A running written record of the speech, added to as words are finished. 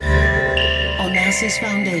Onassis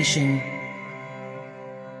Foundation.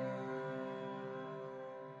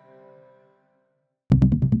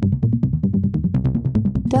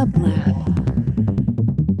 Dublab.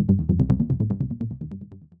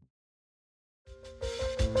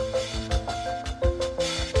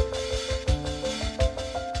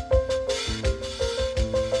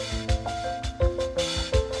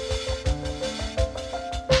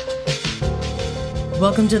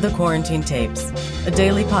 Welcome to the Quarantine Tapes, a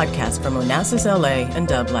daily podcast from Onassis LA and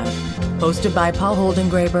Dublab. Hosted by Paul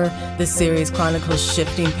Holdengraber, this series chronicles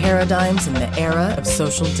shifting paradigms in the era of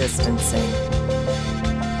social distancing.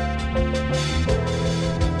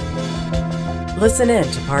 Listen in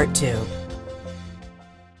to part 2.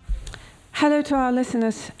 Hello to our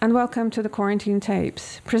listeners and welcome to the Quarantine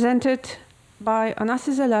Tapes, presented by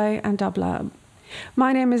Onassis LA and Dublab.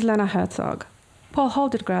 My name is Lena Herzog. Paul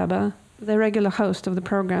Holdengraber, the regular host of the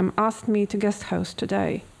program, asked me to guest host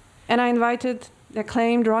today, and I invited the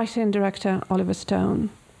acclaimed writer and director Oliver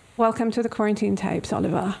Stone. Welcome to the Quarantine Tapes,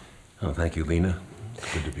 Oliver. Oh, thank you, Lena.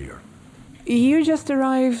 It's good to be here. You just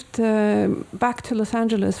arrived back to Los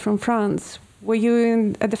Angeles from France. Were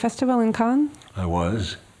you at the festival in Cannes? I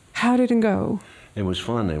was. How did it go? It was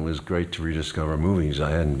fun. It was great to rediscover movies.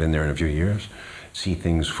 I hadn't been there in a few years. See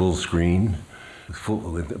things full screen,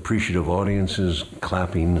 with appreciative audiences,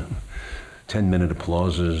 clapping, 10-minute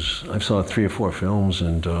applauses. I saw 3 or 4 films,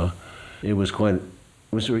 and it was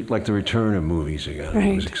like the return of movies again. Right.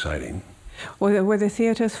 It was exciting. Were the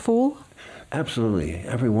theaters full? Absolutely,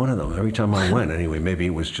 every one of them. Every time I went, anyway. Maybe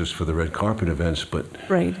it was just for the red carpet events, but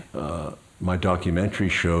Right. My documentary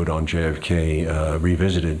showed on JFK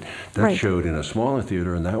Revisited. That Right. showed in a smaller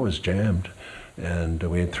theater, and that was jammed. And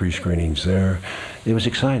we had 3 screenings there. It was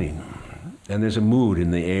exciting. And there's a mood in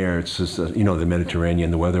the air. It's just, the Mediterranean,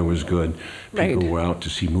 the weather was good. People Right. were out to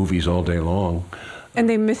see movies all day long. And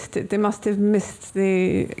they missed it. They must have missed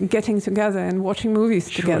the getting together and watching movies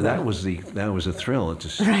together. That was a thrill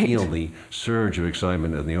to Right. feel the surge of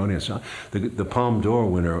excitement in the audience. The Palme d'Or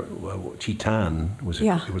winner, Titan,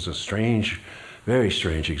 it was a strange, very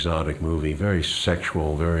strange, exotic movie, very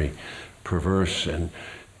sexual, very perverse, and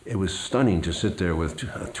it was stunning to sit there with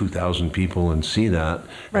 2,000 people and see that,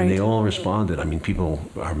 Right. and they all responded. I mean, people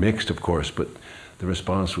are mixed, of course, but the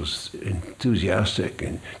response was enthusiastic,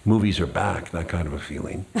 and movies are back, that kind of a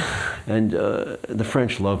feeling. And the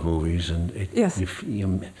French love movies, and Yes. we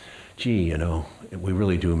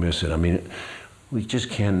really do miss it. I mean, we just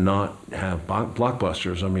cannot have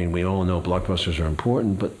blockbusters. I mean, we all know blockbusters are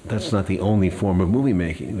important, but that's not the only form of movie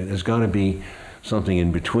making. There's got to be something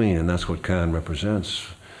in between, and that's what Cannes represents.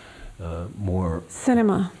 More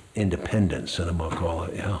Cinema. independent cinema, I'll call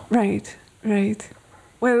it, yeah. Right.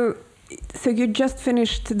 Well, so you just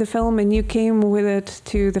finished the film and you came with it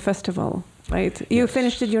to the festival, right? You Yes.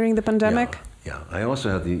 finished it during the pandemic? Yeah. I also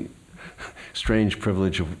had the strange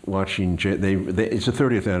privilege of watching, it's the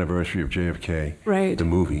 30th anniversary of JFK, Right. the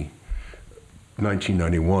movie,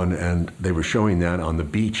 1991, and they were showing that on the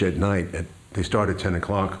beach at night. They start at 10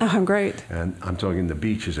 o'clock. Oh, great. And I'm talking the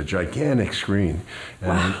beach is a gigantic screen.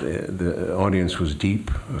 And the audience was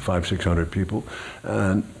deep, 500-600 people.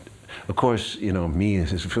 And of course, me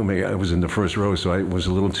as a filmmaker, I was in the first row, so I was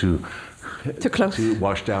a little too close. too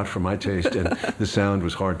washed out for my taste. And the sound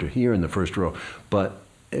was hard to hear in the first row. But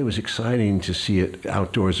it was exciting to see it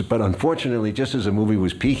outdoors. But unfortunately, just as the movie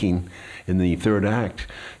was peaking in the third act,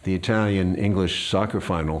 the Italian-English soccer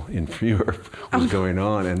final in Europe was going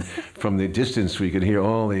on. And from the distance, we could hear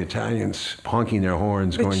all the Italians honking their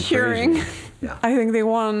horns, going cheering. crazy. Yeah. I think they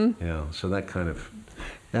won. Yeah, so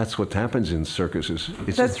that's what happens in circuses.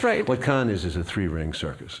 That's right. What Cannes is a 3-ring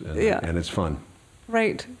circus, and it's fun.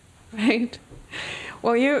 Right.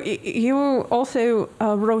 Well, you also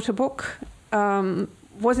wrote a book.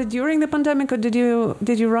 Was it during the pandemic, or did you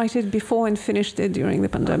write it before and finished it during the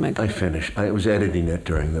pandemic? I finished. I was editing it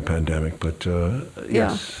during the pandemic, but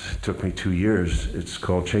yes, it took me 2 years. It's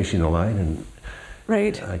called Chasing the Light, and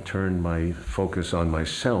Right. I turned my focus on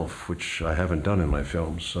myself, which I haven't done in my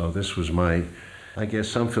films. So this was I guess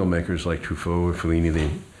some filmmakers like Truffaut or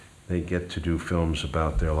Fellini, they get to do films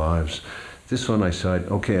about their lives. This one I said,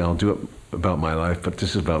 okay, I'll do it about my life, but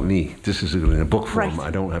this is about me. This is in a book form. Right.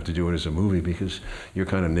 I don't have to do it as a movie because you're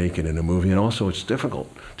kind of naked in a movie, and also it's difficult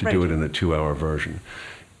to do it in a 2-hour version.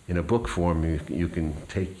 In a book form, you can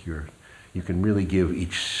really give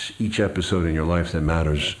each episode in your life that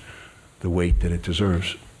matters the weight that it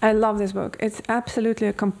deserves. I love this book. It's absolutely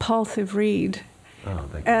a compulsive read. Oh,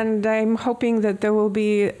 thank you. And I'm hoping that there will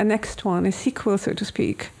be a next one, a sequel, so to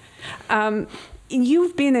speak.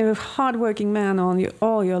 You've been a hardworking man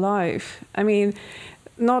all your life. I mean,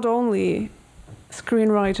 not only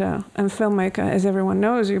screenwriter and filmmaker, as everyone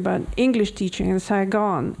knows you, but English teaching in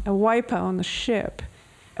Saigon, a wiper on a ship,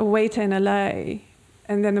 a waiter in LA,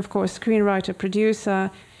 and then, of course, screenwriter,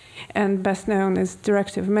 producer, and best known as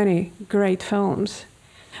director of many great films.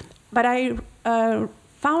 But I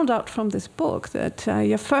found out from this book that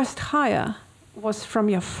your first hire was from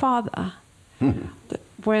your father.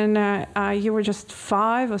 When you were just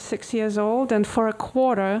 5 or 6 years old, and for a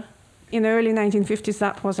quarter, in the early 1950s,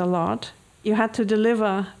 that was a lot. You had to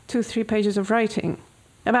deliver 2-3 pages of writing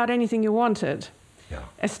about anything you wanted. Yeah.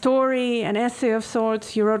 A story, an essay of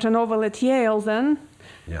sorts. You wrote a novel at Yale then,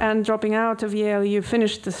 and dropping out of Yale, you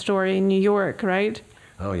finished the story in New York, right?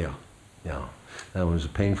 Oh, yeah. Yeah. That was a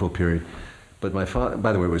painful period. But my father,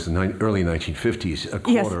 by the way, it was the early 1950s. A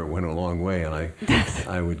quarter went a long way, and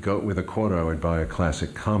I would go with a quarter. I would buy a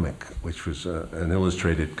classic comic, which was an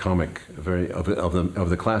illustrated comic, of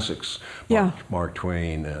the classics. Mark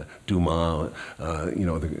Twain, Dumas,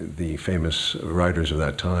 the famous writers of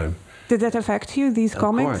that time. Did that affect you? These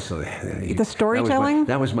comics? Of course. The storytelling.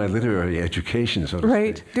 That was my literary education, so to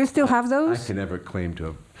speak. Do you still have those? I can never claim to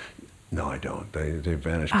have. No, I don't. They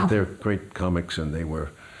vanished. But they're great comics, and they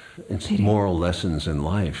were. It's moral lessons in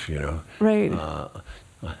life, Right.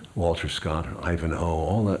 Walter Scott,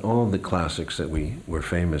 Ivanhoe, all the classics that were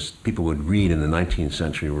famous, people would read in the 19th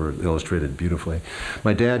century were illustrated beautifully.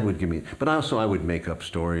 My dad would give me, but also I would make up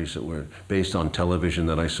stories that were based on television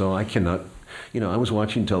that I saw. I cannot, I was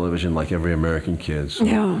watching television like every American kid. So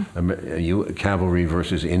cavalry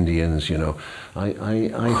versus Indians, Who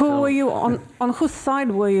were you on whose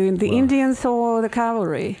side were you? The Indians or the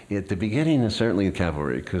cavalry? At the beginning, certainly the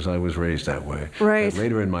cavalry, because I was raised that way. Right. But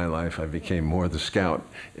later in my life, I became more the scout,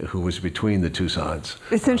 who was between the two sides.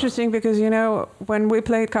 It's interesting because, when we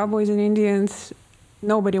played cowboys and Indians,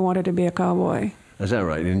 nobody wanted to be a cowboy. Is that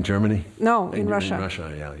right? In Germany? No, in Russia. In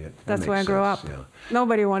Russia, yeah. That's where I grew up. Yeah.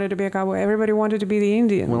 Nobody wanted to be a cowboy. Everybody wanted to be the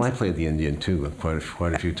Indian. Well, I played the Indian too, quite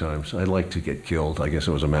a few times. I liked to get killed. I guess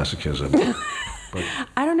it was a masochism. But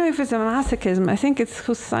I don't know if it's a masochism. I think it's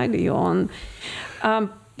whose side are you on.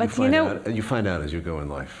 But you find out as you go in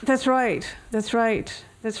life. That's right.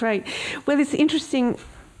 Well, it's interesting.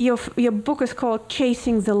 Your book is called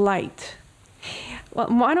Chasing the Light. Well,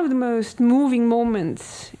 one of the most moving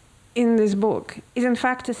moments in this book is in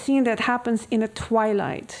fact a scene that happens in a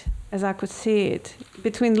twilight, as I could see it,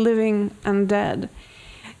 between living and dead.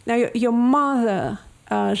 Now, your mother,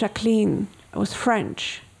 Jacqueline, was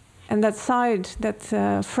French, and that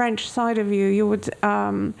French side of you would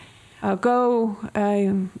go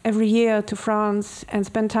every year to France and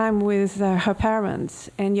spend time with her parents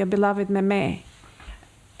and your beloved Mémé.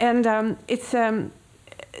 And it's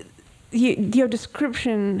your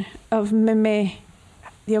description of Mémé,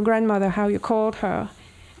 your grandmother, how you called her,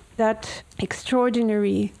 that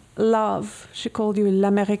extraordinary love. She called you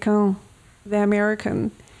l'Américain, the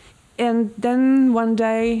American. And then one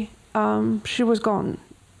day, she was gone.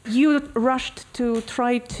 You rushed to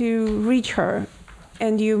try to reach her,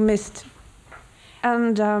 and you missed.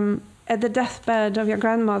 And at the deathbed of your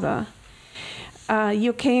grandmother,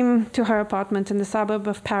 you came to her apartment in the suburb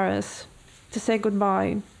of Paris to say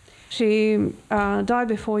goodbye. She died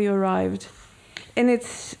before you arrived. And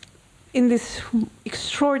it's in this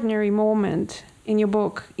extraordinary moment in your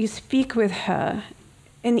book, you speak with her,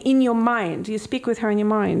 and in your mind, you speak with her in your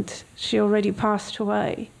mind. She already passed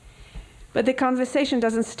away. But the conversation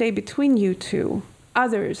doesn't stay between you two.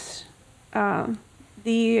 Others,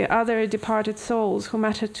 the other departed souls who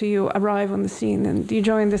mattered to you, arrive on the scene, and you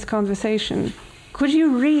join this conversation. Could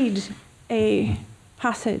you read a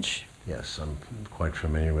passage? Yes, I'm quite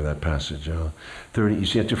familiar with that passage. You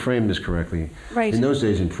see, to frame this correctly, right. In those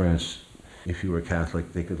days in France, if you were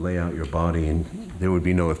Catholic, they could lay out your body, and there would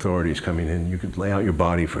be no authorities coming in. You could lay out your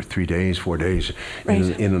body for 3 days, 4 days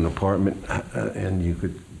in an apartment, and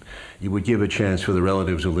you would give a chance for the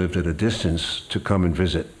relatives who lived at a distance to come and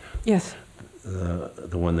visit. Yes.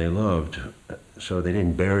 The one they loved. So they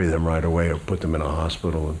didn't bury them right away or put them in a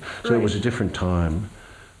hospital. So It was a different time,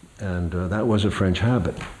 and that was a French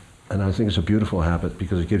habit. And I think it's a beautiful habit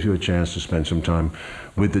because it gives you a chance to spend some time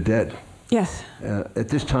with the dead. Yes. At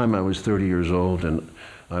this time, I was 30 years old, and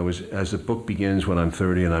as the book begins, when I'm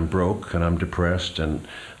 30 and I'm broke and I'm depressed, and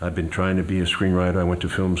I've been trying to be a screenwriter. I went to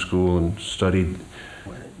film school and studied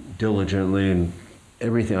diligently, and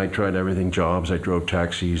everything. I tried everything, jobs. I drove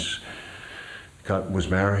taxis. Was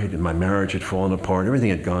married, and my marriage had fallen apart. Everything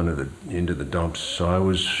had gone into the dumps. So I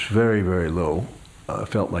was very, very low. I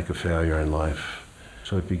felt like a failure in life.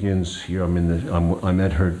 So it begins here. I'm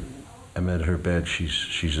at her bed.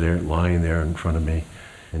 She's there, lying there in front of me,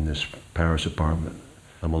 in this Paris apartment.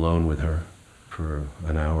 I'm alone with her for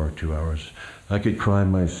an hour, 2 hours. I could cry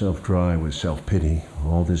myself dry with self-pity,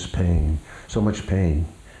 all this pain, so much pain.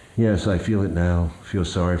 Yes, I feel it now, feel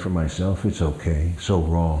sorry for myself, it's okay, so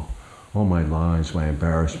raw. All my lies, my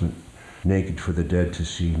embarrassment, naked for the dead to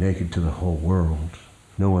see, naked to the whole world.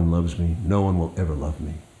 No one loves me, no one will ever love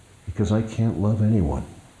me, because I can't love anyone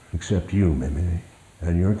except you, Mimi,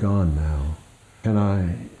 and you're gone now. Can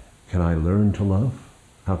I learn to love?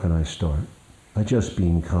 How can I start? By just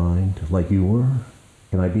being kind, like you were.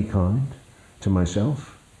 Can I be kind to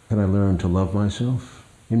myself? Can I learn to love myself?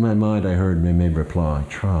 In my mind, I heard Mimi reply,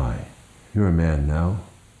 try. You're a man now.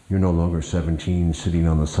 You're no longer 17, sitting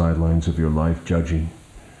on the sidelines of your life, judging.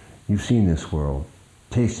 You've seen this world,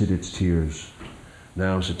 tasted its tears.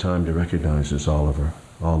 Now's the time to recognize this, Oliver,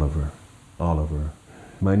 Oliver, Oliver.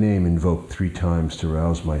 My name invoked 3 times to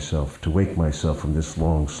rouse myself, to wake myself from this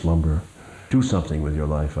long slumber. Do something with your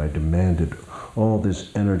life, I demanded. All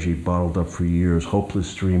this energy bottled up for years,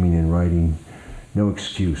 hopeless dreaming and writing. No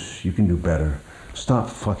excuse, you can do better. Stop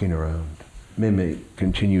fucking around. Mimi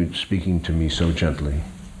continued speaking to me so gently.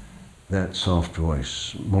 That soft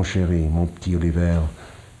voice, mon chéri, mon petit Oliver,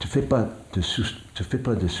 tu fais pas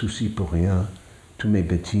de soucis pour rien. Tous mes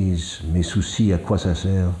bêtises, mes soucis, à quoi ça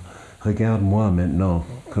sert? Regarde-moi maintenant,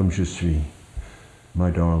 comme je suis.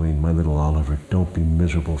 My darling, my little Oliver, don't be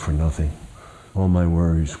miserable for nothing. All my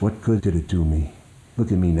worries, what good did it do me? Look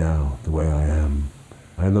at me now, the way I am.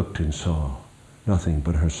 I looked and saw nothing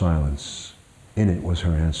but her silence. In it was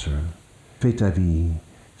her answer. Fais ta vie,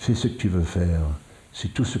 fais ce que tu veux faire.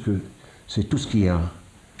 C'est tout ce qu'il y a.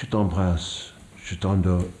 Je t'embrasse, je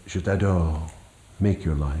t'adore. Make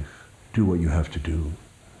your life. Do what you have to do.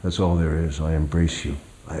 That's all there is. I embrace you.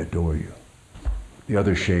 I adore you. The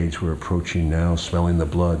other shades were approaching now, smelling the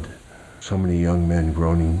blood. So many young men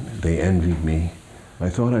groaning. They envied me. I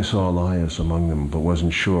thought I saw Elias among them, but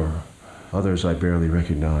wasn't sure. Others I barely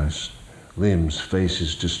recognized. Limbs,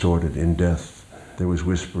 faces distorted in death. There was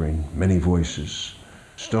whispering, many voices.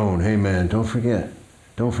 Stone, hey man, don't forget.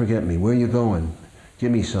 Don't forget me. Where you going?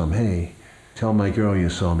 Give me some. Hey, tell my girl you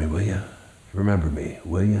saw me, will ya? Remember me,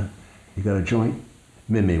 will ya? You got a joint?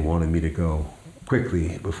 Mimi wanted me to go,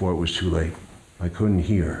 quickly, before it was too late. I couldn't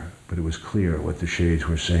hear, but it was clear what the shades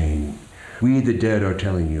were saying. We, the dead, are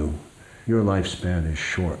telling you, your lifespan is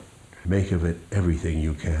short. Make of it everything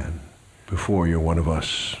you can, before you're one of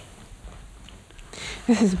us.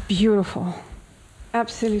 This is beautiful.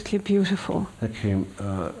 Absolutely beautiful. That came,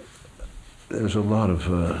 there's a lot of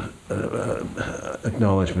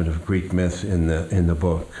acknowledgement of Greek myth in the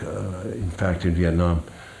book. In fact, in Vietnam,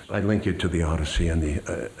 I link it to the Odyssey and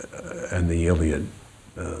the Iliad.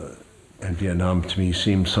 And Vietnam, to me,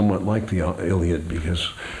 seemed somewhat like the Iliad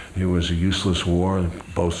because it was a useless war.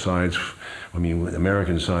 Both sides, I mean, the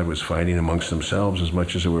American side was fighting amongst themselves as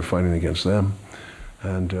much as they were fighting against them.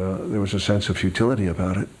 And there was a sense of futility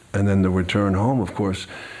about it. And then the return home, of course,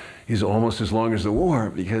 is almost as long as the war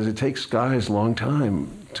because it takes guys a long time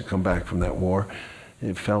to come back from that war.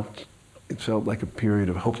 It felt like a period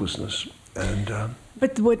of hopelessness. And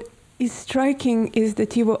but what is striking is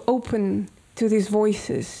that you were open to these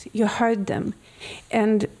voices. You heard them,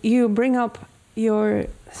 and you bring up your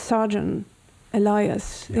sergeant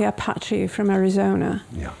Elias, the Apache from Arizona,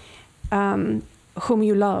 whom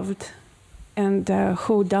you loved and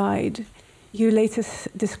who died. You later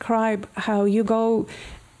describe how you go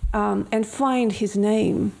and find his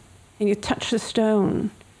name, and you touch the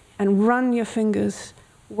stone and run your fingers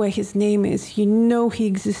where his name is. You know he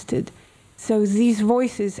existed. So these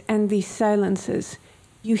voices and these silences,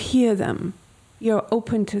 you hear them, you're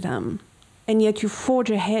open to them, and yet you forge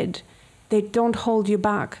ahead. They don't hold you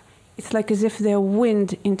back. It's like as if they're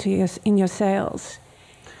wind in your sails.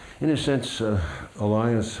 In a sense,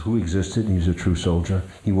 Elias, who existed, he's a true soldier.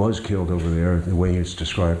 He was killed over there, the way it's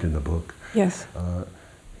described in the book. Yes.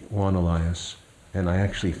 Juan Elias. And I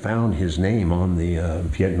actually found his name on the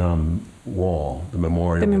Vietnam Wall, the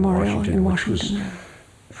memorial in Washington, which was,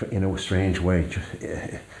 in a strange way,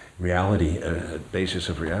 reality, basis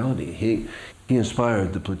of reality. He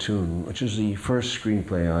inspired The Platoon, which is the first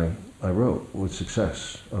screenplay I wrote with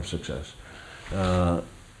success.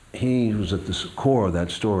 He was at the core of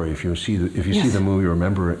that story. If you see the movie,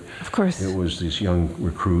 remember it. Of course. It was this young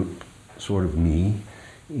recruit, sort of me,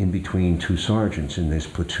 in between 2 sergeants in this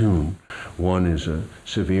platoon. One is a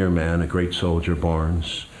severe man, a great soldier,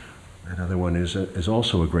 Barnes. Another one is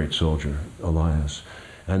also a great soldier, Elias.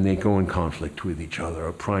 And they go in conflict with each other,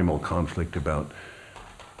 a primal conflict about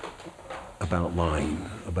lying,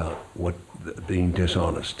 about being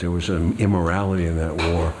dishonest. There was an immorality in that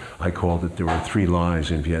war. I called it, there were 3 lies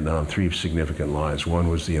in Vietnam, 3 significant lies. One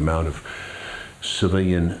was the amount of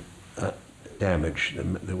civilian damage,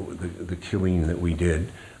 the killing that we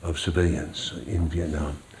did of civilians in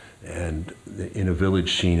Vietnam. And in a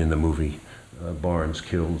village scene in the movie, Barnes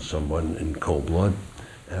killed someone in cold blood,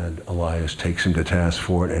 and Elias takes him to task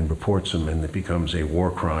for it and reports him, and it becomes a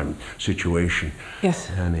war crime situation. Yes.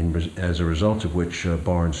 And as a result of which,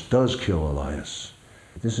 Barnes does kill Elias.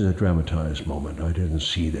 This is a dramatized moment. I didn't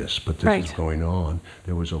see this, but this is going on.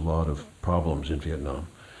 There was a lot of problems in Vietnam.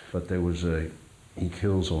 But he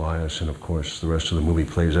kills Elias, and of course the rest of the movie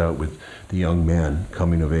plays out with the young man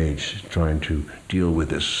coming of age, trying to deal with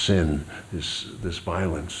this sin, this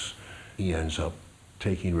violence. He ends up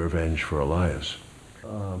taking revenge for Elias.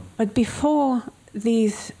 But before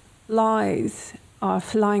these lies are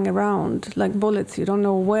flying around like bullets, you don't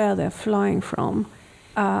know where they're flying from.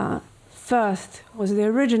 First was the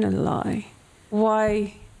original lie.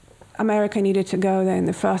 Why America needed to go there in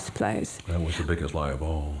the first place. That was the biggest lie of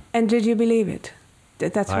all. And did you believe it?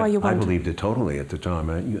 That's why you went? I believed it totally at the time.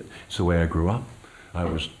 It's the way I grew up. I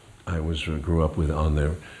grew up on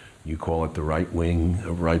the, you call it the right wing,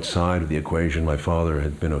 right side of the equation. My father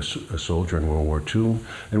had been a soldier in World War II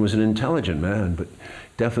and was an intelligent man, but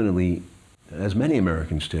definitely, as many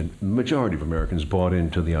Americans did, the majority of Americans bought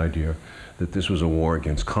into the idea that this was a war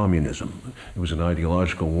against communism. It was an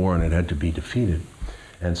ideological war and it had to be defeated.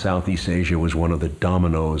 And Southeast Asia was one of the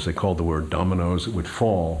dominoes, they called the word dominoes, that would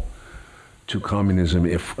fall to communism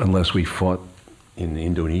unless we fought in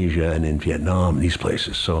Indonesia and in Vietnam, these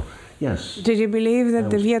places. So, yes. Did you believe that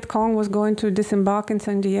the Viet Cong was going to disembark in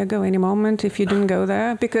San Diego any moment if you didn't go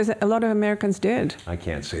there? Because a lot of Americans did. I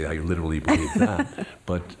can't say I literally believed that,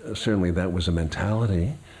 but certainly that was a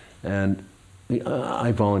mentality. And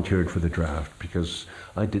I volunteered for the draft because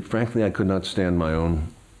frankly, I could not stand my own.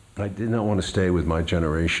 I did not want to stay with my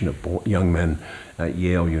generation of young men at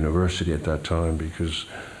Yale University at that time because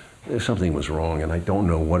something was wrong, and I don't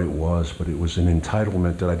know what it was, but it was an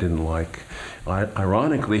entitlement that I didn't like.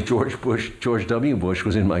 Ironically, George W. Bush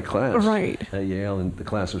was in my class at Yale in the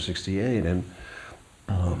class of '68, and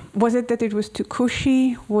was it that it was too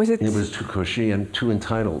cushy? It was too cushy and too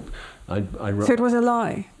entitled. So it was a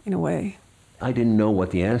lie, in a way. I didn't know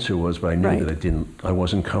what the answer was, but I knew that I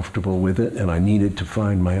wasn't comfortable with it, and I needed to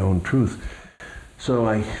find my own truth. So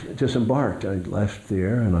I disembarked. I left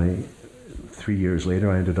there, and 3 years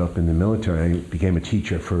later, I ended up in the military. I became a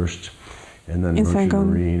teacher first, and then merchant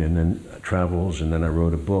marine, and then travels, and then I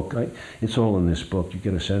wrote a book. It's all in this book. You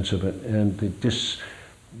get a sense of it, and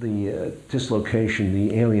the dislocation,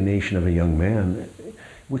 the alienation of a young man,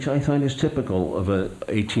 which I find is typical of an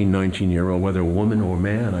 18, 19-year-old, whether woman or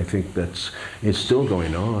man. I think it's still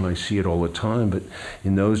going on. I see it all the time. But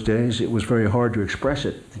in those days, it was very hard to express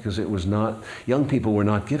it because it was not, young people were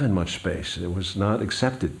not given much space. It was not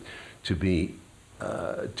accepted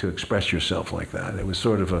to express yourself like that. It was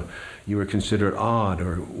sort of you were considered odd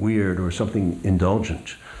or weird or something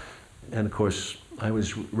indulgent. And of course, I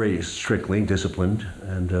was raised strictly, disciplined,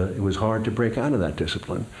 and it was hard to break out of that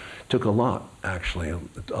discipline. Took a lot, actually,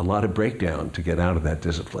 a lot of breakdown to get out of that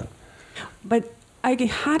discipline. But I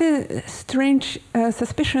had a strange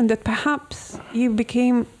suspicion that perhaps you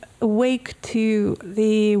became awake to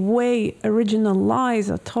the way original lies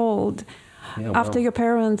are told after your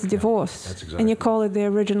parents' divorce, exactly. And you call it the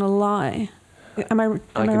original lie. Am I right?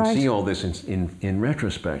 I can see all this in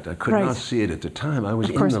retrospect. I could not see it at the time. I was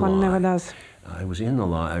in the lie. Of course, one never does. I was in the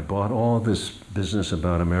lie. I bought all this business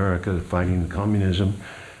about America fighting communism.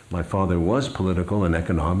 My father was political and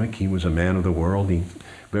economic. He was a man of the world. He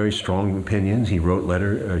very strong opinions. He wrote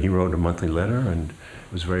a monthly letter and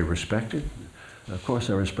was very respected. Of course,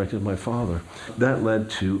 I respected my father. That led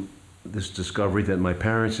to this discovery that my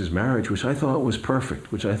parents' marriage, which I thought was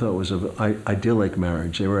perfect, which I thought was an idyllic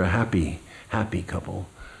marriage. They were a happy couple.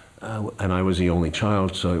 And I was the only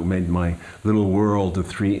child, so it made my little world, the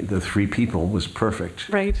three people, was perfect.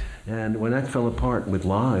 Right. And when that fell apart with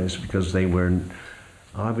lies, because they were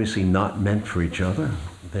obviously not meant for each other.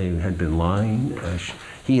 They had been lying.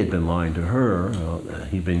 He had been lying to her.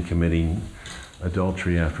 He'd been committing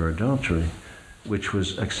adultery after adultery, which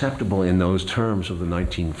was acceptable in those terms of the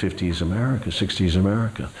 1950s America, 60s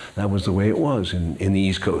America. That was the way it was in the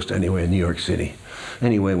East Coast, anyway, in New York City.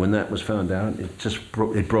 Anyway, when that was found out,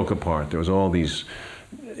 it broke apart. There was all these.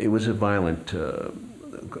 It was a violent.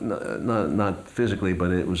 Not physically,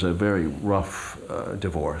 but it was a very rough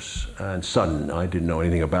divorce and sudden. I didn't know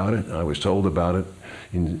anything about it. I was told about it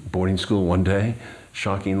in boarding school one day,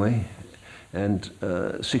 shockingly. And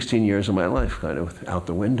 16 years of my life kind of out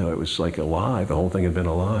the window. It was like a lie. The whole thing had been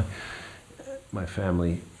a lie. My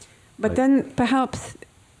family. But then perhaps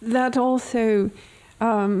that also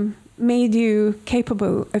made you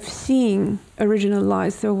capable of seeing original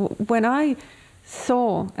lies. So when I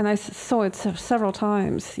saw, and I saw it several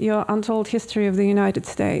times, your Untold History of the United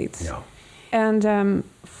States. Yeah. And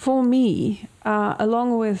for me,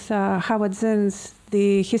 along with Howard Zinn's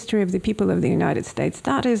The History of the People of the United States,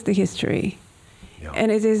 that is the history. Yeah.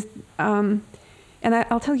 And it is, and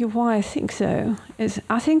I'll tell you why I think so.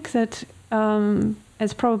 I think that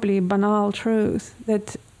it's probably a banal truth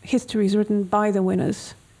that history is written by the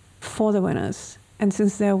winners, for the winners. And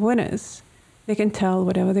since they're winners, they can tell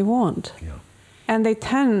whatever they want. Yeah. And they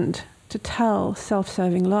tend to tell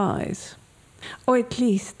self-serving lies, or at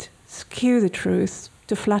least skew the truth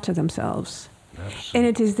to flatter themselves. Absolutely. And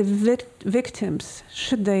it is the victims,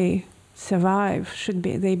 should they survive,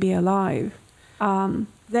 they be alive,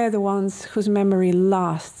 they're the ones whose memory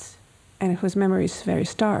lasts and whose memory is very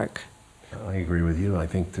stark. I agree with you. I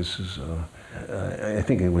think this is, I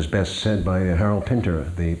think it was best said by Harold Pinter,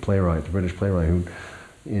 the playwright, the British playwright, who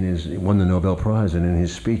won the Nobel Prize, and in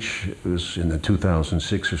his speech, it was in the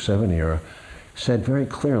 2006 or 7 era, said very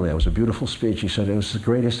clearly, it was a beautiful speech, he said it was the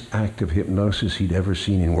greatest act of hypnosis he'd ever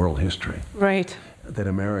seen in world history. Right. That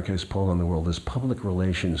America has pulled on the world, this public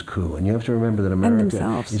relations coup. And you have to remember that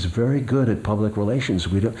America is very good at public relations.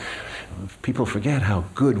 People forget how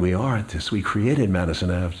good we are at this. We created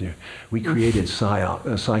Madison Avenue. We created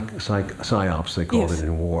psyops, they called it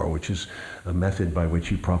in war, which is a method by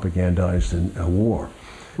which you propagandized a war.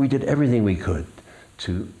 We did everything we could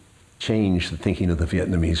to change the thinking of the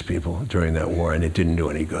Vietnamese people during that war, and it didn't do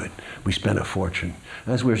any good. We spent a fortune.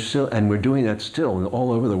 We're doing that still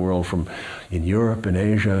all over the world, from in Europe and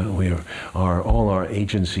Asia. All our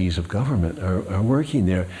agencies of government are working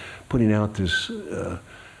there, putting out this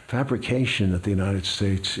fabrication that the United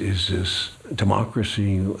States is this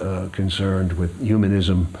democracy concerned with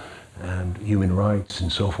humanism and human rights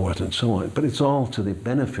and so forth and so on. But it's all to the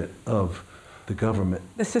benefit of the government,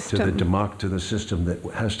 the system. to the system that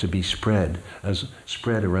has to be spread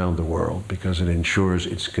around the world, because it ensures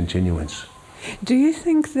its continuance. Do you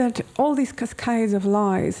think that all these cascades of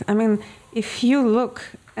lies, I mean, if you look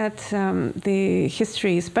at the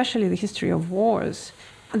history, especially the history of wars,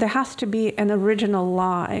 there has to be an original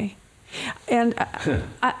lie. And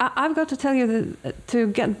I've got to tell you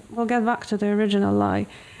that we'll get back to the original lie.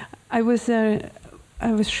 I was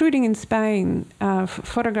shooting in Spain,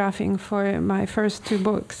 photographing for my first 2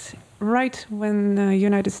 books, right when the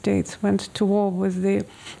United States went to war with the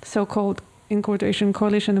so-called, in quotation,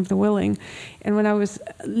 coalition of the willing. And when I was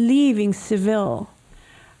leaving Seville,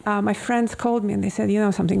 my friends called me and they said, you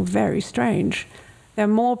know, something very strange. There are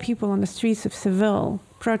more people on the streets of Seville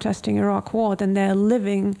protesting Iraq war than they're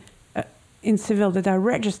living in Seville, that are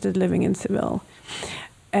registered living in Seville.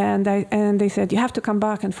 And they said, you have to come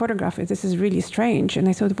back and photograph it. This is really strange. And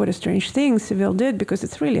I thought, what a strange thing Seville did, because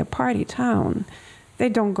it's really a party town. They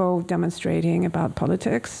don't go demonstrating about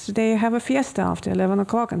politics. They have a fiesta after 11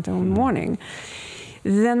 o'clock until morning.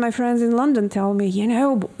 Then my friends in London tell me, you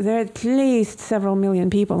know, there are at least several million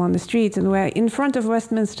people on the streets, and we're in front of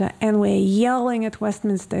Westminster, and we're yelling at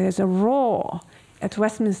Westminster. There's a roar at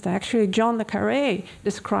Westminster. Actually, John le Carré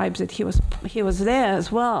describes it. He was there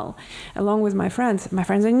as well, along with my friends. My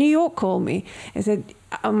friends in New York called me and said,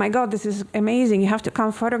 oh my God, this is amazing. You have to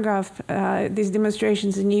come photograph these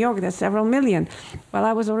demonstrations in New York. There's several million. Well,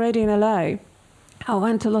 I was already in LA. I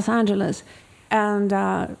went to Los Angeles. And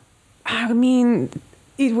I mean,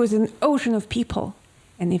 it was an ocean of people.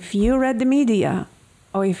 And if you read the media,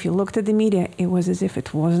 or if you looked at the media, it was as if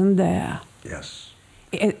it wasn't there. Yes.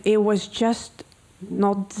 It was just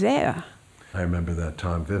not there. I remember that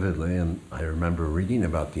time vividly, and I remember reading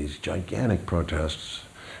about these gigantic protests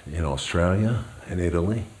in Australia, in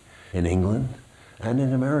Italy, in England, and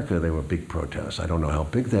in America. They were big protests. I don't know how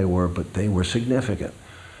big they were, but they were significant.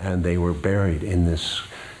 And they were buried in this,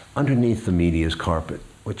 underneath the media's carpet,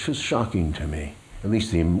 which was shocking to me. At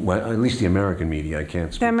least the American media. I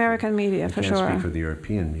can't speak. The American media, for sure. I can't speak for the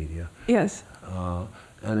European media. Yes.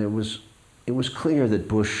 And it was clear that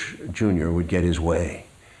Bush Jr. would get his way.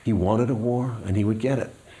 He wanted a war, and he would get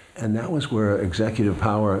it. And that was where executive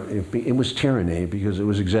power, it was tyranny, because it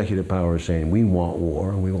was executive power saying, we want war,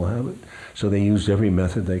 and we will have it. So they used every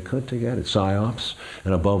method they could to get it. PSYOPs,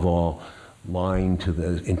 and above all, lying to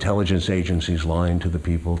the intelligence agencies, lying to the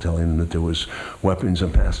people, telling them that there was weapons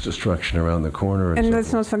of mass destruction around the corner. And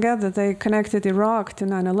let's not forget that they connected Iraq to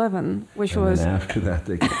 9/11, which was after that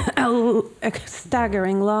they a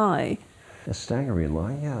staggering lie. A staggering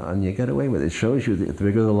lie, yeah, and you get away with it. It shows you that the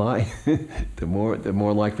bigger the lie, the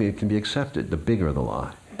more likely it can be accepted, the bigger the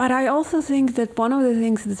lie. But I also think that one of the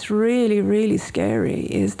things that's really, really scary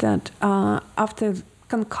is that after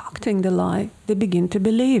concocting the lie, they begin to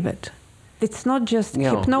believe it. It's not just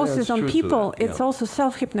hypnosis on people, it's also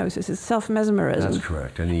self-hypnosis, it's self-mesmerism. That's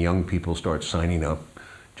correct. And the young people start signing up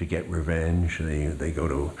to get revenge.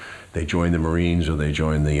 They join the Marines or they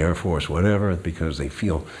join the Air Force, whatever, because they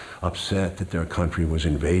feel upset that their country was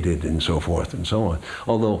invaded and so forth and so on.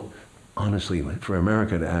 Although, honestly, for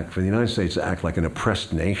America to act, for the United States to act like an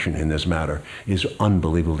oppressed nation in this matter is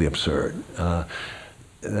unbelievably absurd.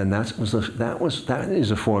 And that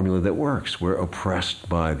is a formula that works. We're oppressed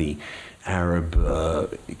by the Arab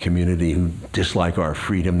community who dislike our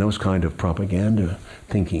freedom. Those kind of propaganda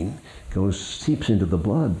thinking seeps into the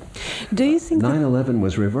blood. Do you think 9/11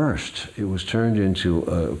 was reversed? It was turned into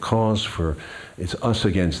a cause for it's us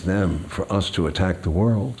against them, for us to attack the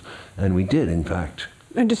world, and we did, in fact.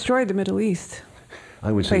 And destroy the Middle East.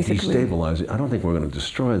 I would say basically destabilize it. I don't think we're going to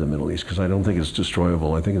destroy the Middle East because I don't think it's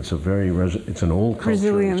destroyable. I think it's it's an old culture.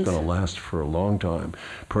 Resilient. It's going to last for a long time.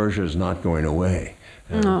 Persia is not going away,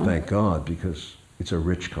 thank God, because it's a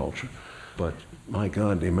rich culture. But my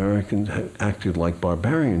God, the Americans acted like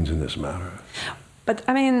barbarians in this matter. But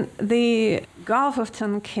I mean, the Gulf of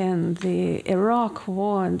Tonkin, the Iraq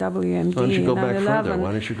War, and WMD, 9/11. Why don't you go back further?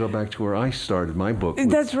 Why don't you go back to where I started my book?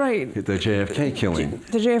 That's right. The JFK killing.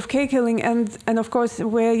 The JFK killing, and of course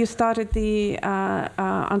where you started the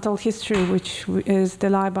Untold History, which is the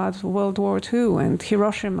lie about World War II and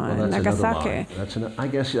Hiroshima and Nagasaki. I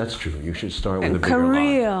guess that's true. You should start with a bigger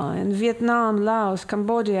Korea lie. and Vietnam, Laos,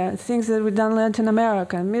 Cambodia, things that we've done in Latin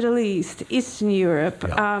America, Middle East, Eastern Europe,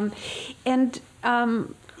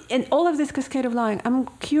 and all of this cascade of lying. I'm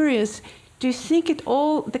curious. Do you think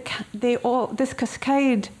this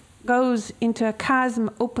cascade goes into a chasm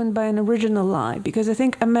opened by an original lie? Because I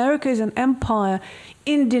think America is an empire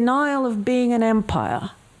in denial of being an empire,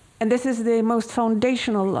 and this is the most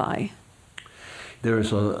foundational lie.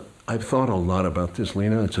 I've thought a lot about this,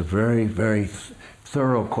 Lena. It's a very, very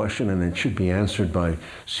thorough question, and it should be answered by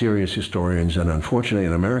serious historians. And unfortunately,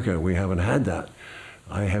 in America, we haven't had that.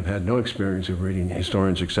 I have had no experience of reading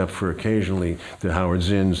historians except for occasionally the Howard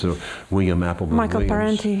Zinns, the William Appleby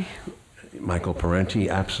Williams. Michael Parenti,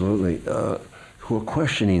 absolutely, who are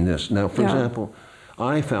questioning this. Now, for example,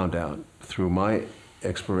 I found out through my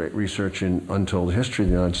research in Untold History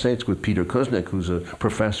of the United States with Peter Kuznick, who's a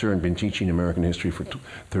professor and been teaching American history for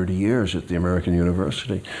 30 years at the American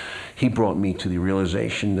University. He brought me to the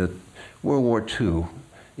realization that World War II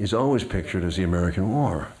is always pictured as the American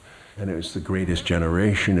War. And it's the greatest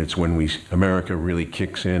generation. It's when America really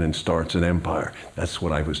kicks in and starts an empire. That's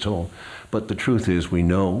what I was told. But the truth is, we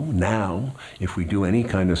know now, if we do any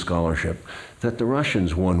kind of scholarship, that the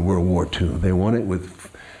Russians won World War II. They won it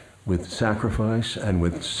with sacrifice and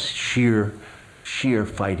with sheer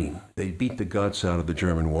fighting. They beat the guts out of the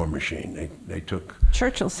German war machine. They took...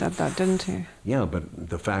 Churchill said that, didn't he? Yeah, but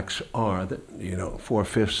the facts are that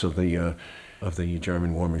 4/5 of the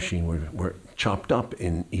German war machine were chopped up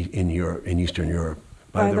in Europe, in Eastern Europe,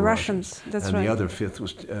 by the Russians. That's and right. The other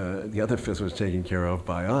fifth was taken care of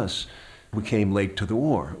by us. We came late to the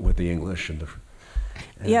war with the English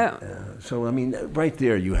so I mean, right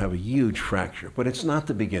there you have a huge fracture, but it's not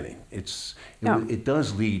the beginning. It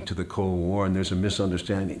does lead to the Cold War, and there's a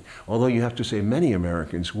misunderstanding. Although you have to say many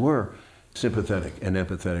Americans were sympathetic and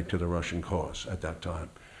empathetic to the Russian cause at that time,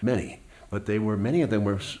 but many of them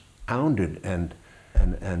were hounded and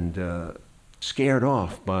scared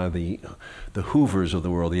off by the Hoovers of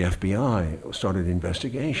the world. The FBI started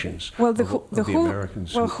investigations of the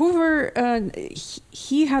Americans. Well, Hoover,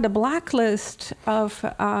 he had a blacklist of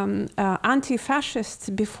anti-fascists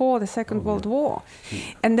before the Second World War.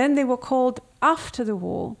 And then they were called, after the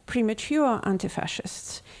war, premature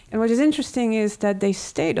anti-fascists. And what is interesting is that they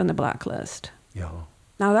stayed on the blacklist. Yeah.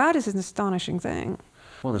 Now that is an astonishing thing.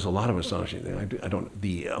 Well, there's a lot of astonishing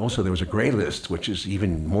things. Also, there was a gray list, which is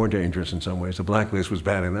even more dangerous in some ways. The black list was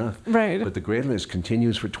bad enough. Right. But the gray list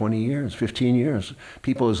continues for 20 years, 15 years.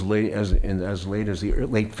 People as late as the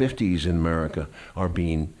late 50s in America are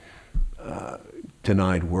being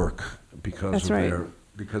denied work because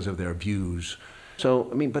of their views. So,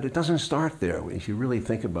 I mean, but it doesn't start there. If you really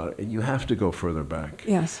think about it, you have to go further back.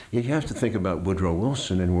 Yes. You have to think about Woodrow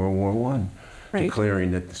Wilson in World War I. Right.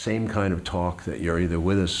 Declaring that the same kind of talk that you're either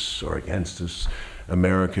with us or against us.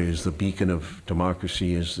 America is the beacon of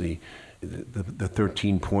democracy, is the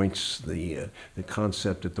 13 points, the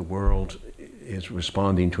concept that the world is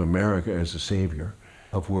responding to America as the savior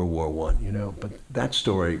of World War I, But that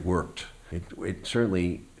story worked. It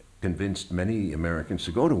certainly convinced many Americans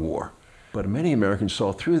to go to war. But many Americans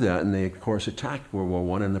saw through that, and they, of course, attacked World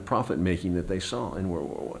War I and the profit-making that they saw in World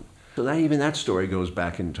War I. So even that story goes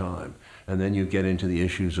back in time. And then you get into the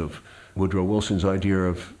issues of Woodrow Wilson's idea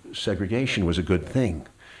of segregation was a good thing.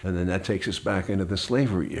 And then that takes us back into the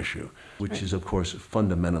slavery issue, which is, of course, a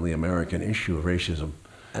fundamentally American issue of racism.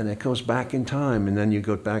 And it goes back in time, and then you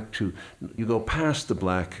go past the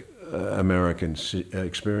black American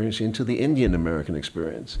experience into the Indian American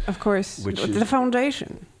experience. Of course, which the is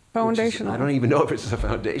foundation. Foundational. I don't even know if it's the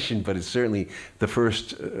foundation, but it's certainly the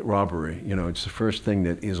first robbery. It's the first thing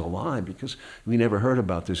that is a lie, because we never heard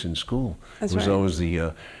about this in school. That's it was right. always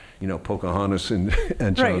the, Pocahontas and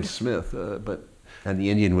John Right. Smith. And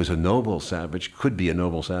the Indian was a noble savage, could be a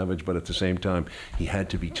noble savage, but at the same time, he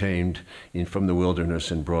had to be tamed from the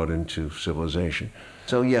wilderness and brought into civilization.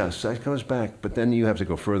 So yes, that goes back, but then you have to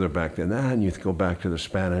go further back than that, and you go back to the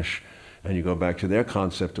Spanish, and you go back to their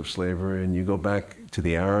concept of slavery, and you go back to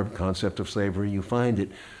the Arab concept of slavery. You find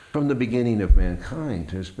it from the beginning of mankind.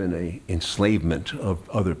 There's been an enslavement of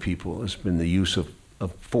other people. There's been the use of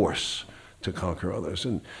force to conquer others.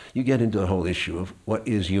 And you get into the whole issue of what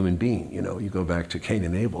is human being. You go back to Cain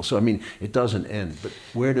and Abel. So, it doesn't end. But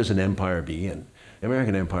where does an empire begin? The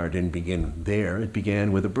American Empire didn't begin there. It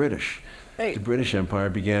began with the British. Right. The British Empire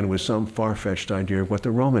began with some far-fetched idea of what the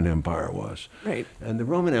Roman Empire was. Right. And the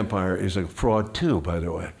Roman Empire is a fraud too, by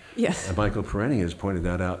the way. Yes. And Michael Peretti has pointed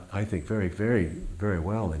that out, I think, very, very, very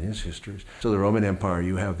well in his histories. So the Roman Empire,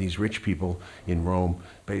 you have these rich people in Rome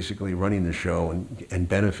basically running the show and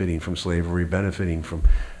benefiting from slavery, benefiting from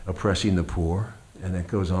oppressing the poor, and that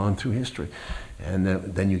goes on through history. And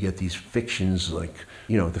then you get these fictions like,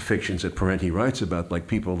 the fictions that Parenti writes about, like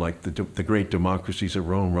people like the great democracies of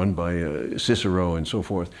Rome run by Cicero and so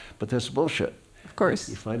forth. But that's bullshit. Of course.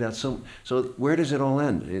 You find out so where does it all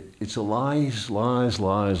end? It's a lies, lies,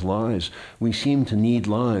 lies, lies. We seem to need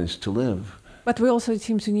lies to live. But we also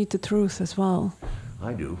seem to need the truth as well.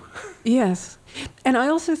 I do. Yes. And I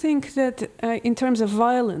also think that in terms of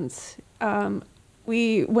violence, when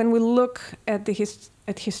we look at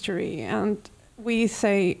at history and we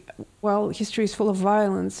say, well, history is full of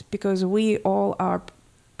violence because we all are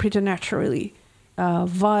preternaturally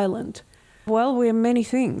violent. Well, we are many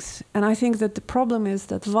things. And I think that the problem is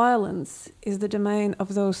that violence is the domain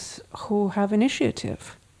of those who have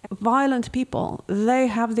initiative. Violent people, they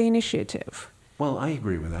have the initiative. Well, I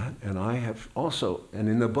agree with that. And I have also, and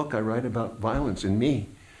in the book I write about violence in me.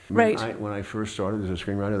 Right. When I first started as a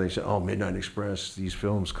screenwriter, they said, Midnight Express, these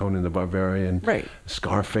films, Conan the Barbarian, right.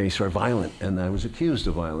 Scarface are violent. And I was accused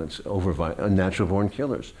of violence over natural-born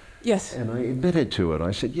killers. Yes. And I admitted to it.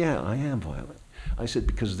 I said, yeah, I am violent. I said,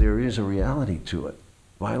 because there is a reality to it.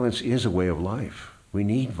 Violence is a way of life. We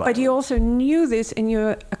need violence. But you also knew this and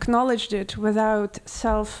you acknowledged it without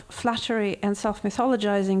self-flattery and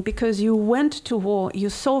self-mythologizing, because you went to war, you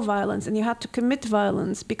saw violence, and you had to commit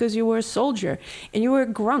violence because you were a soldier and you were a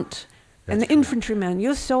grunt. And the infantryman,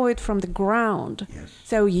 you saw it from the ground. Yes.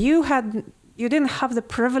 So you didn't have the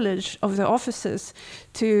privilege of the officers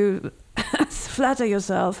to flatter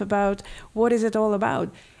yourself about what is it all about.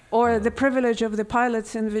 Or the privilege of the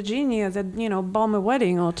pilots in Virginia that, bomb a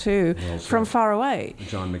wedding or two from far away.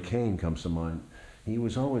 John McCain comes to mind. He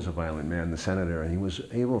was always a violent man, the senator, and he was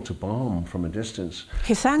able to bomb from a distance.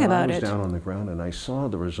 He sang about it. I was down on the ground and I saw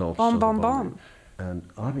the results. Bomb, bomb, bomb. And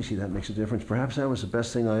obviously that makes a difference. Perhaps that was the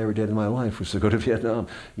best thing I ever did in my life, was to go to Vietnam.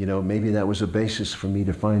 Maybe that was a basis for me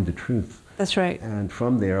to find the truth. That's right. And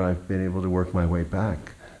from there, I've been able to work my way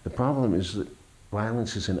back. The problem is that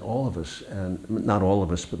violence is in all of us, and not all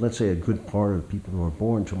of us, but let's say a good part of people who are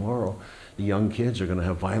born tomorrow. The young kids are going to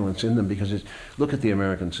have violence in them because look at the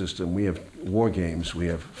American system. We have war games, we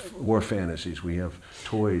have war fantasies, we have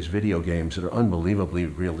toys, video games that are unbelievably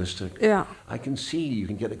realistic. Yeah. I can see you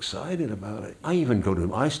can get excited about it.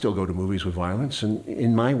 I still go to movies with violence, and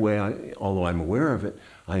in my way, although I'm aware of it,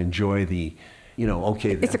 I enjoy the,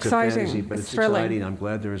 it's exciting. A fantasy, but it's exciting. I'm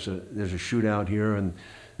glad there's a shootout here, and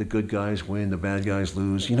the good guys win, the bad guys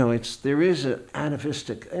lose. There is an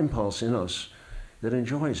atavistic impulse in us that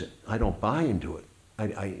enjoys it. I don't buy into it.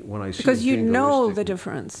 When I see because you know the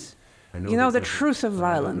difference. You know the truth of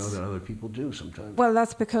violence. I know that other people do sometimes. Well,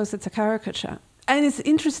 that's because it's a caricature. And it's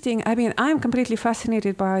interesting. I'm completely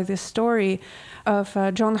fascinated by this story of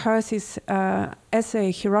John Hersey's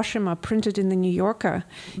essay, Hiroshima, printed in the New Yorker,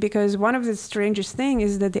 because one of the strangest things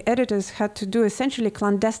is that the editors had to do essentially a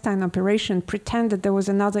clandestine operation, pretend that there was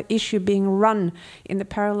another issue being run in the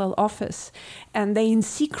parallel office, and they in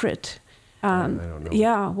secret. I don't know.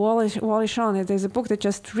 Yeah, Wally Shawn. There's a book that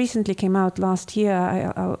just recently came out last year.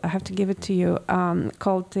 I have to give it to you,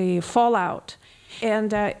 called The Fallout.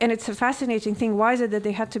 And it's a fascinating thing. Why is it that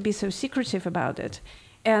they had to be so secretive about it?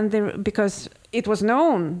 And because it was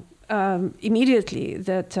known immediately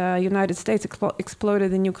that United States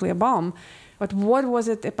exploded a nuclear bomb. But what was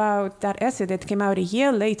it about that essay that came out a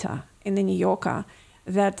year later in the New Yorker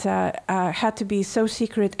that had to be so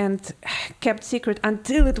secret and kept secret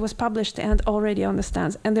until it was published and already on the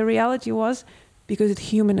stands? And the reality was because it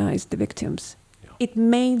humanized the victims. Yeah. It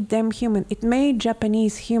made them human. It made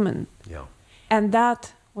Japanese human. Yeah. And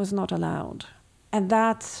that was not allowed. And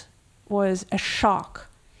that was a shock.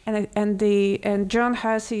 And John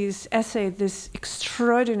Hersey's essay, this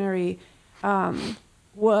extraordinary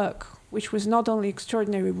work, which was not only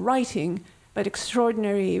extraordinary writing, but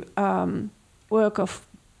extraordinary work of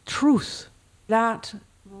truth, that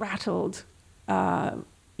rattled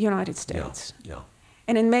United States. Yeah. Yeah.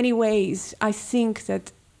 And in many ways, I think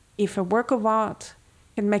that if a work of art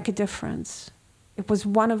can make a difference, it was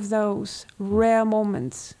one of those rare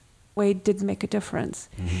moments where it did make a difference.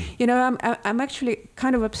 Mm-hmm. You know, I'm actually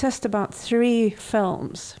kind of obsessed about 3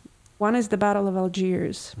 films. One is The Battle of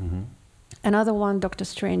Algiers. Mm-hmm. Another one, Dr.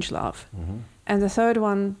 Strangelove. Mm-hmm. And the third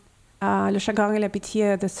one, Le Chagrin et la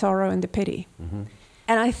Pitié, The Sorrow and the Pity. Mm-hmm.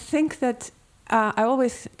 And I think that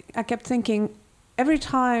I kept thinking, every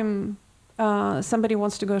time somebody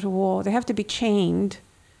wants to go to war, they have to be chained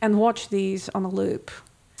and watch these on a loop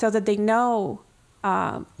so that they know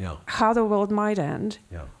how the world might end,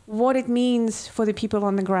 what it means for the people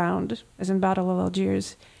on the ground, as in Battle of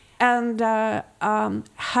Algiers, and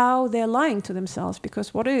how they're lying to themselves,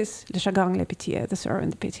 because what is Le Chagrin et la Pitié, the sorrow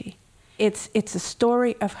and the pity? It's a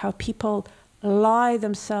story of how people lie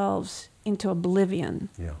themselves into oblivion.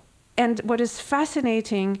 Yeah. And what is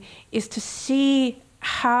fascinating is to see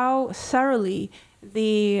how thoroughly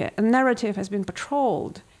the narrative has been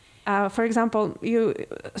patrolled. For example, you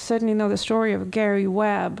certainly know the story of Gary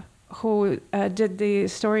Webb, who did the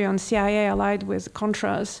story on CIA allied with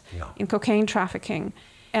Contras in cocaine trafficking.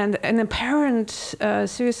 And an apparent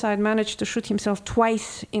suicide managed to shoot himself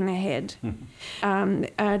twice in the head.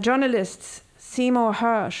 Journalists, Seymour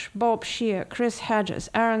Hersh, Bob Scheer, Chris Hedges,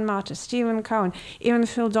 Aaron Matas, Stephen Cohen, even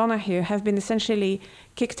Phil Donahue have been essentially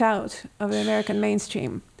kicked out of the American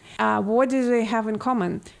mainstream. What do they have in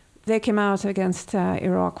common? They came out against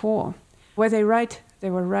Iraq War. Were they right?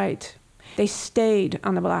 They were right. They stayed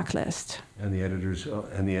on the blacklist. And the editors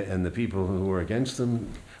and the people who were against them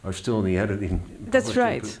are still in the editing. That's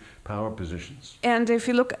right. Power positions. And if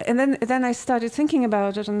you look, and then I started thinking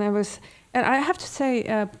about it, and I have to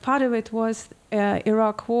say, part of it was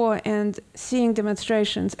Iraq War and seeing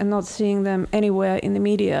demonstrations and not seeing them anywhere in the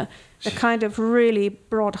media. That kind of really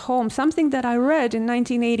brought home something that I read in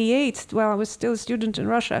 1988 while I was still a student in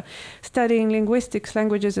Russia, studying linguistics,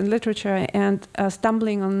 languages, and literature, and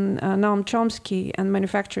stumbling on Noam Chomsky and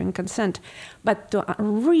manufacturing consent. But to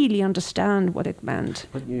really understand what it meant,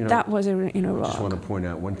 that was in Iraq. I just want to point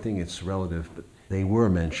out one thing, it's relative, but they were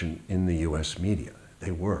mentioned in the U.S. media.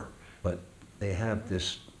 They were. But they have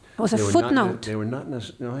this... It was a footnote. They were not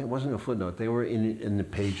necessarily... No, it wasn't a footnote. They were in the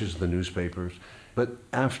pages of the newspapers. But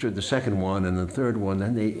after the second one and the third one,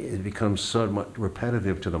 then it becomes somewhat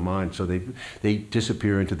repetitive to the mind, so they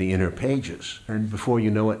disappear into the inner pages. And before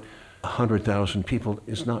you know it, 100,000 people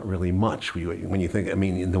is not really much when you think, I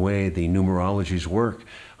mean, in the way the numerologies work,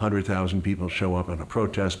 100,000 people show up on a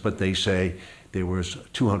protest, but they say there was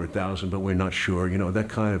 200,000, but we're not sure. You know, that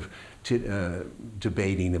kind of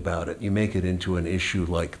debating about it. You make it into an issue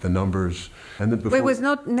like the numbers. And then it was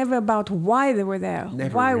never about why they were there.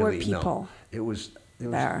 Why really, were people? No. It was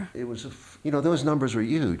those numbers were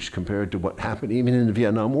huge compared to what happened even in the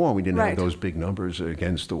Vietnam War. We didn't have those big numbers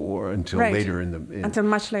against the war until later until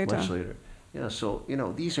much later. Much later. Yeah, so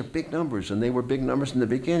these are big numbers, and they were big numbers in the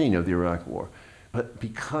beginning of the Iraq War. But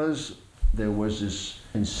because there was this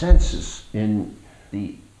consensus in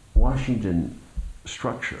the Washington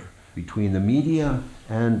structure between the media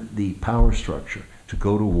and the power structure to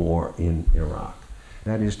go to war in Iraq.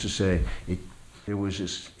 That is to say, there was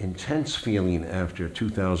this intense feeling after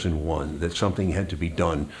 2001 that something had to be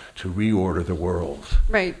done to reorder the world,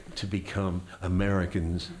 to become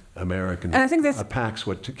American. And I think that's a Pax,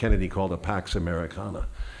 what Kennedy called a Pax Americana.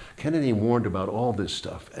 Kennedy warned about all this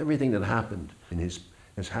stuff. Everything that happened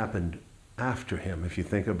has happened after him. If you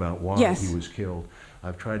think about why he was killed,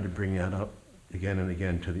 I've tried to bring that up again and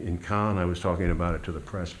again. In Cannes, I was talking about it to the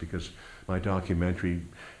press because my documentary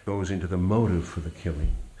goes into the motive for the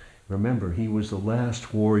killing. Remember, he was the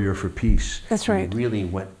last warrior for peace. That's right. He really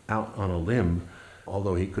went out on a limb,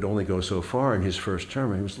 although he could only go so far in his first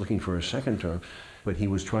term. He was looking for a second term, but he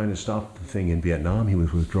was trying to stop the thing in Vietnam. He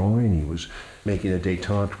was withdrawing. He was making a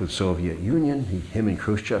détente with Soviet Union. Him and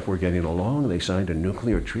Khrushchev were getting along. They signed a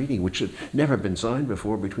nuclear treaty, which had never been signed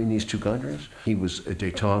before between these two countries. He was a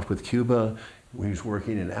détente with Cuba. He was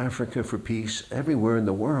working in Africa for peace, everywhere in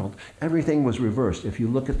the world. Everything was reversed. If you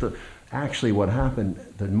look at actually what happened,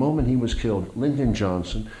 the moment he was killed, Lyndon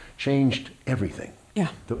Johnson changed everything. Yeah.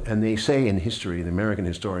 And they say in history, the American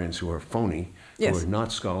historians who are phony, Yes. who are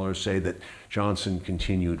not scholars, say that Johnson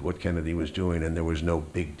continued what Kennedy was doing and there was no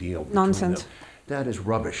big deal between Nonsense. them. That is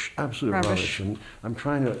rubbish, absolute rubbish. And I'm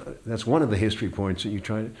trying to, that's one of the history points that you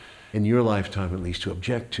try to, in your lifetime at least, to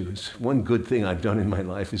object to. It's one good thing I've done in my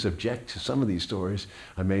life is object to some of these stories.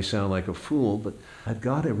 I may sound like a fool, but I've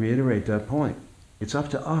got to reiterate that point. It's up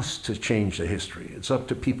to us to change the history. It's up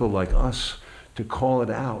to people like us to call it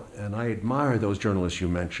out. And I admire those journalists you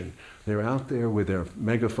mentioned. They're out there with their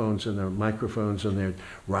megaphones and their microphones and they're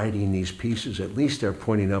writing these pieces. At least they're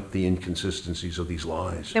pointing up the inconsistencies of these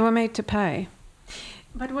lies. They were made to pay.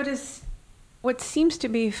 But what seems to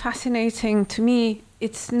be fascinating to me,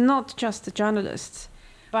 it's not just the journalists,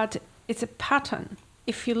 but it's a pattern.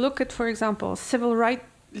 If you look at, for example, civil rights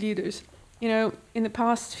leaders, in the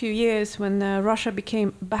past few years when Russia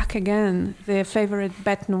became back again their favorite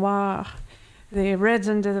bête noire, the Reds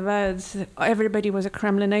and the Reds, everybody was a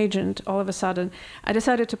Kremlin agent all of a sudden. I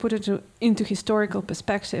decided to put it into historical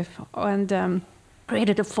perspective and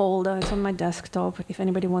created a folder. It's on my desktop if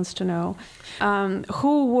anybody wants to know,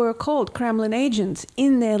 who were called Kremlin agents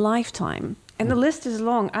in their lifetime. And the list is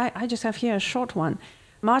long. I just have here a short one.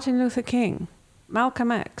 Martin Luther King,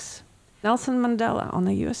 Malcolm X, Nelson Mandela on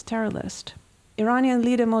the US terror list, Iranian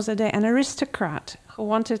leader Mossadegh, an aristocrat who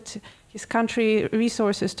wanted his country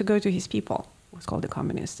resources to go to his people, was called a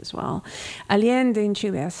communist as well. Allende in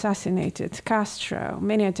Chile assassinated, Castro,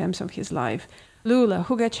 many attempts of his life, Lula,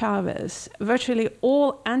 Hugo Chavez, virtually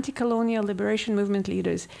all anti-colonial liberation movement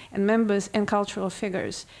leaders and members and cultural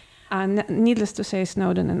figures. And needless to say,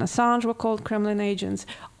 Snowden and Assange were called Kremlin agents.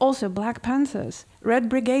 Also, Black Panthers, Red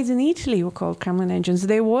Brigades in Italy were called Kremlin agents.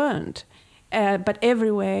 They weren't. But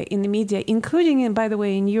everywhere in the media, including, by the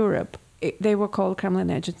way, in Europe, they were called Kremlin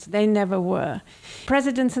agents. They never were.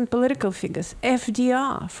 Presidents and political figures,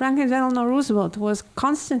 FDR, Franklin Delano Roosevelt was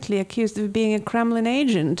constantly accused of being a Kremlin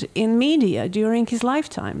agent in media during his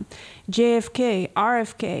lifetime. JFK,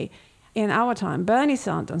 RFK, in our time, Bernie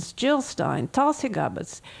Sanders, Jill Stein, Tulsi Gabbard,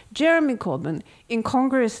 Jeremy Corbyn,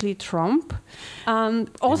 incongruously Trump,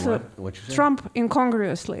 also what you say? Trump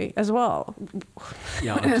incongruously as well,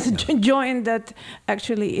 joined that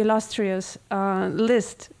actually illustrious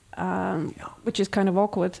list, which is kind of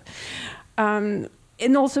awkward. And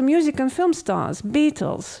also music and film stars,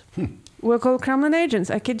 Beatles, were called Kremlin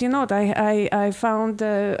agents. I kid you not. I found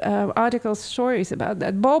articles, stories about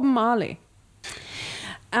that. Bob Marley.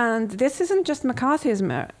 And this isn't just McCarthy's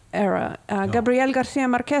era. No. Gabriel Garcia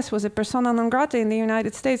Marquez was a persona non grata in the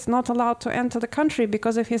United States, not allowed to enter the country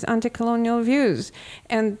because of his anti-colonial views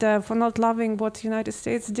and for not loving what the United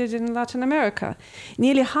States did in Latin America.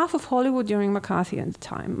 Nearly half of Hollywood during McCarthy at the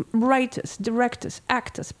time, writers, directors,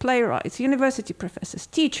 actors, playwrights, university professors,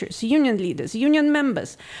 teachers, union leaders, union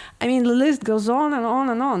members. I mean, the list goes on and on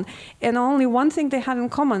and on. And only one thing they had in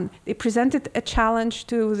common, they presented a challenge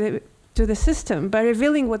to the system by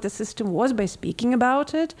revealing what the system was, by speaking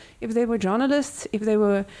about it. If they were journalists, if they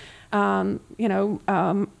were, Martin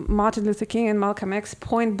Luther King and Malcolm X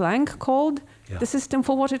point blank called the system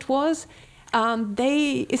for what it was,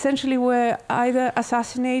 they essentially were either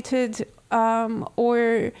assassinated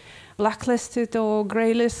or blacklisted or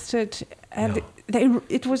graylisted, and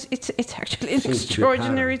it's actually an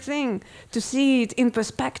extraordinary thing to see it in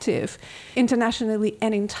perspective, internationally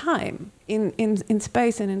and in time, in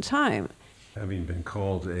space and in time. Having been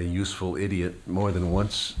called a useful idiot more than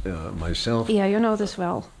once myself. Yeah, you know this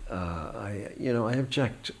well. I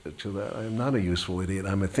object to that. I am not a useful idiot.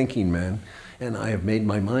 I'm a thinking man, and I have made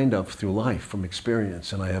my mind up through life from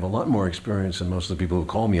experience, and I have a lot more experience than most of the people who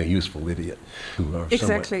call me a useful idiot, who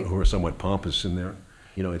are somewhat pompous in their.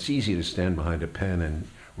 It's easy to stand behind a pen and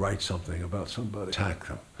write something about somebody, attack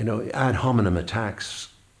them. Ad hominem attacks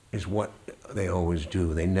is what they always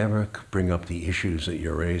do. They never bring up the issues that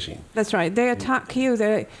you're raising. That's right. They attack you.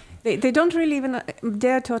 They don't really even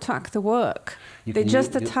dare to attack the work. They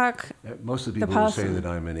just attack most of the people who say that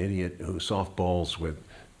I'm an idiot who softballs with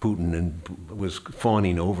Putin and was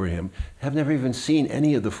fawning over him have never even seen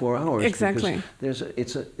any of the 4 hours. Exactly.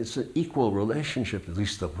 It's an equal relationship, at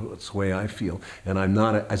least that's the way I feel. And I'm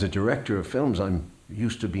not, as a director of films, I'm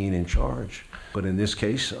used to being in charge. But in this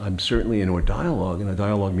case, I'm certainly in a dialogue, and a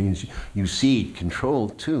dialogue means you cede control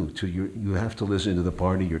too. You have to listen to the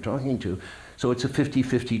party you're talking to. So it's a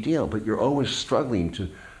 50-50 deal, but you're always struggling to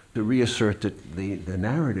reassert the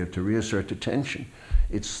narrative, to reassert the tension.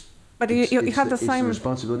 But you have the same... It's the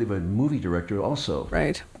responsibility of a movie director also.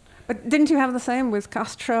 Right. But didn't you have the same with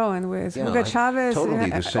Castro and with Hugo Chavez? Totally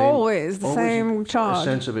the same. Always the same charge. A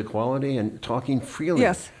sense of equality and talking freely.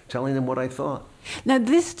 Yes. Telling them what I thought. Now,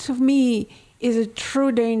 this to me is a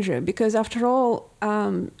true danger because, after all,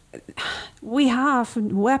 we have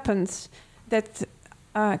weapons that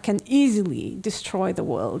can easily destroy the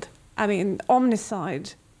world. I mean,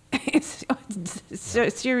 omnicide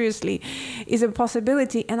seriously is a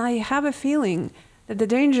possibility, and I have a feeling that the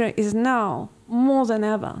danger is now more than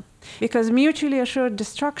ever, because mutually assured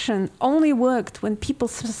destruction only worked when people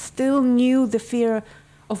still knew the fear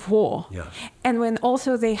of war, and when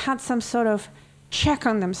also they had some sort of check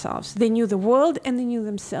on themselves. They knew the world and they knew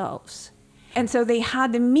themselves. And so they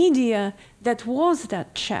had the media that was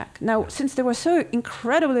that check. Now, since they were so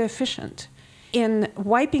incredibly efficient in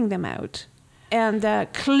wiping them out and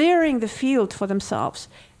clearing the field for themselves,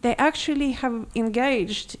 they actually have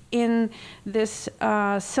engaged in this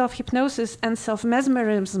self-hypnosis and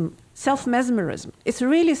self-mesmerism. It's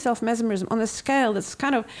really self-mesmerism on a scale that's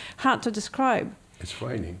kind of hard to describe. It's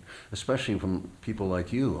frightening, especially from people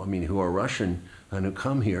like you, I mean, who are Russian and who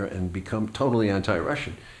come here and become totally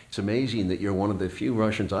anti-Russian. It's amazing that you're one of the few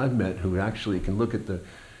Russians I've met who actually can look at the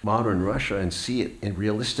modern Russia and see it in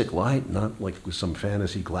realistic light, not like with some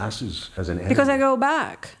fantasy glasses as an enemy. Because I go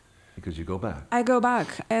back. Because you go back. I go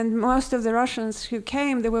back. And most of the Russians who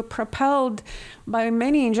came, they were propelled by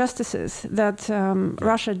many injustices that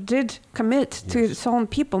Russia did commit to its own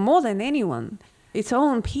people, more than anyone. Its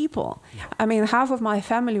own people. I mean, half of my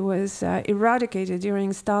family was eradicated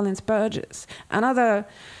during Stalin's purges. Another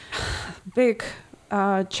big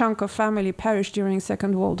chunk of family perished during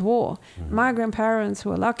Second World War. Mm-hmm. My grandparents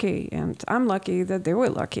were lucky, and I'm lucky that they were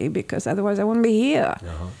lucky, because otherwise I wouldn't be here.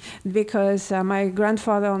 Because my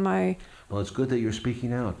grandfather on my... Well, it's good that you're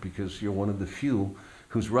speaking out, because you're one of the few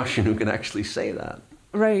who's Russian who can actually say that.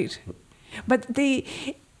 Right. But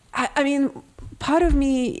I mean, part of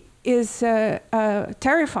me is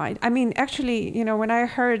terrified. I mean, actually, you know, when I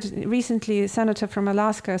heard recently a senator from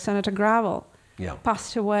Alaska, Senator Gravel,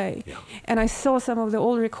 passed away, and I saw some of the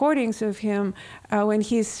old recordings of him when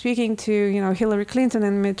he's speaking to, you know, Hillary Clinton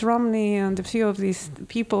and Mitt Romney and a few of these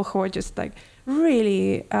people who are just like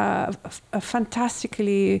really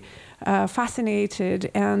fantastically fascinated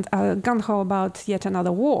and gung-ho about yet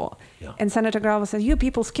another war. And Senator Gravel said, "You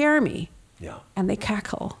people scare me." And they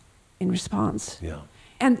cackle in response.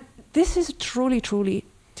 And this is a truly, truly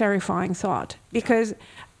terrifying thought, because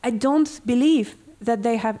I don't believe that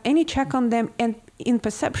they have any check on them and in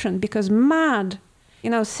perception, because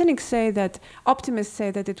cynics say that, optimists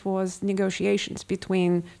say that it was negotiations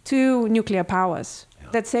between two nuclear powers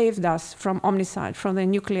that saved us from omnicide, from the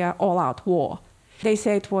nuclear all-out war. They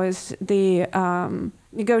say it was the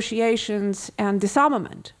negotiations and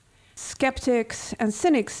disarmament. Skeptics and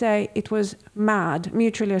cynics say it was mad,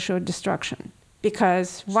 mutually assured destruction.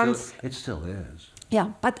 Because once... It still is.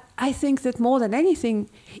 Yeah, but I think that more than anything,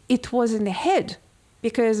 it was in the head.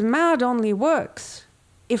 Because mad only works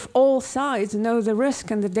if all sides know the risk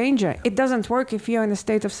and the danger. It doesn't work if you're in a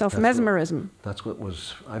state of self-mesmerism. That's what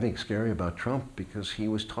was, I think, scary about Trump, because he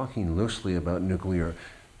was talking loosely about nuclear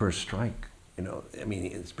first strike. You know, I mean,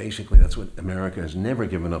 it's basically, that's what America has never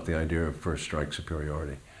given up, the idea of first strike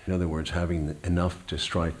superiority. In other words, having enough to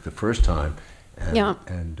strike the first time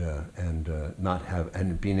and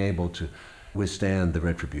being able to withstand the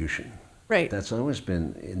retribution. Right. That's always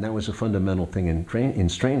been, and that was a fundamental thing in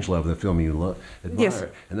Strangelove, the film you admire. Yes.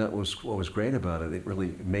 And that was what was great about it. It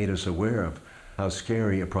really made us aware of how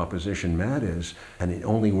scary a proposition mad is, and it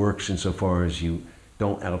only works insofar as you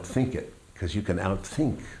don't outthink it, because you can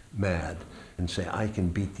outthink mad and say, I can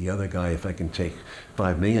beat the other guy if I can take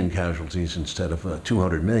 5 million casualties instead of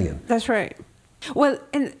 200 million. That's right. Well,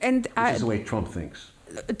 and this is the way Trump thinks.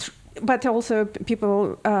 But also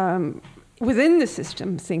people within the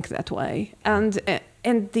system think that way, and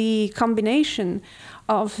the combination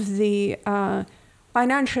of the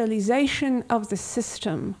financialization of the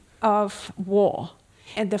system of war,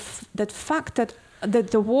 and that fact that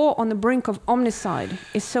the war on the brink of omnicide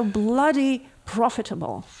is so bloody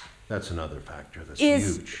profitable. That's another factor that's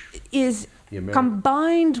huge. Is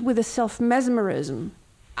combined with the self-mesmerism.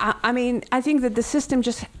 I mean, I think that the system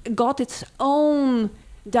just got its own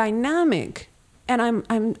dynamic.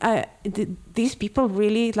 And these people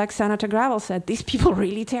really, like Senator Gravel said, these people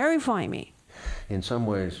really terrify me. In some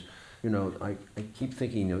ways, you know, I keep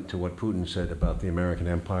thinking to what Putin said about the American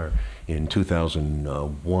empire in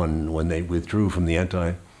 2001 when they withdrew from the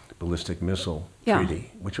anti-ballistic missile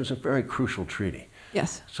treaty, which was a very crucial treaty.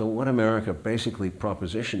 Yes. So what America basically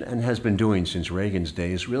propositioned and has been doing since Reagan's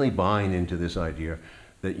day is really buying into this idea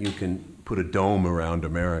that you can put a dome around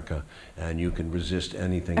America and you can resist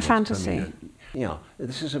anything. A fantasy. Yeah,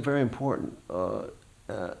 this is a very important,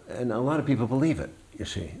 and a lot of people believe it, you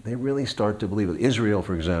see. They really start to believe it. Israel,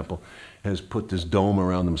 for example, has put this dome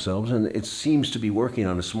around themselves, and it seems to be working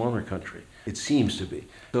on a smaller country. It seems to be.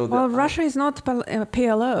 So well, Russia is not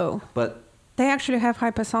PLO. But they actually have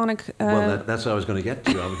hypersonic... well, that's what I was going to get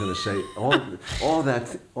to. I was going to say,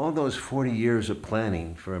 all those 40 years of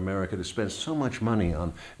planning for America to spend so much money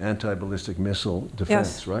on anti-ballistic missile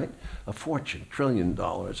defense, yes. right? A fortune, $1 trillion,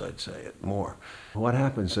 I'd say, more. What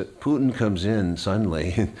happens that Putin comes in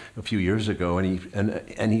suddenly a few years ago,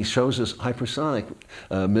 and he shows us hypersonic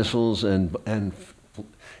missiles and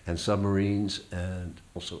submarines and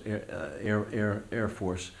also Air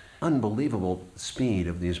Force. Unbelievable speed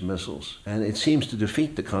of these missiles, and it seems to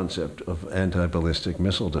defeat the concept of anti-ballistic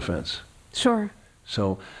missile defense. Sure.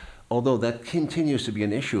 So, although that continues to be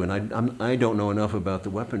an issue, and I don't know enough about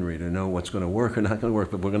the weaponry to know what's going to work or not going to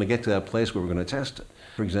work, but we're going to get to that place where we're going to test it.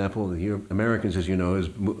 For example, the Americans, as you know,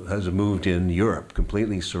 has moved in Europe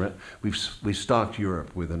completely. We've stocked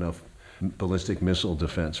Europe with enough ballistic missile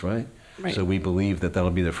defense, right? Right. So we believe that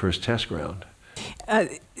that'll be the first test ground.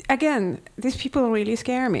 Again, these people really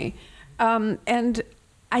scare me, and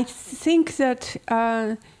I think that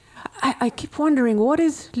I keep wondering what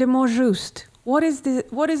is le mot juste. What is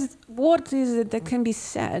it that can be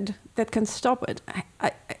said that can stop it?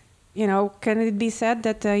 Can it be said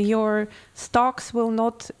that your stocks will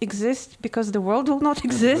not exist because the world will not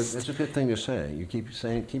exist? That's a good thing to say. You keep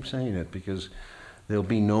saying it because there'll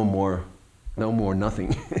be no more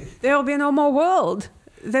nothing. There'll be no more world.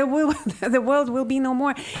 The world will be no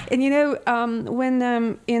more. And when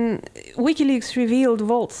in WikiLeaks revealed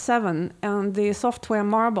Vault 7 and the software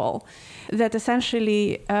Marble that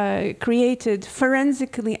essentially created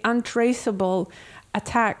forensically untraceable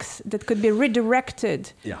attacks that could be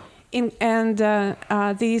redirected. Yeah.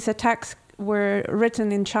 These attacks were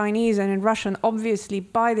written in Chinese and in Russian, obviously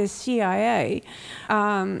by the CIA,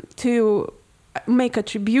 to make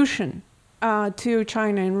attribution to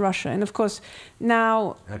China and Russia. And of course,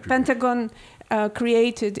 now Pentagon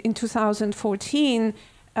created in 2014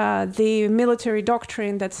 the military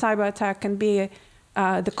doctrine that cyber attack can be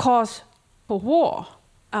the cause for war,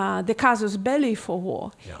 the casus belli for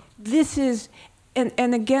war. Yeah. This is,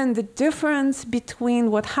 and again, the difference between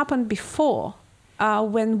what happened before,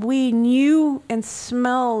 when we knew and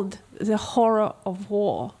smelled the horror of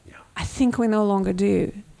war, I think we no longer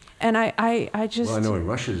do. And I just... Well, I know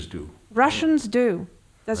Russians do. Russians do.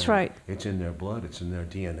 That's right. It's in their blood. It's in their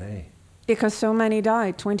DNA. Because so many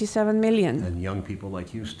died, 27 million. And young people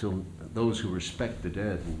like you still, those who respect the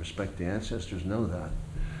dead and respect the ancestors know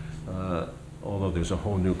that. Although there's a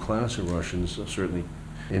whole new class of Russians, certainly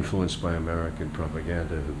influenced by American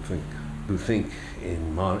propaganda, who think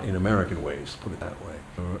in American ways, put it that way,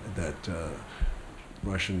 or that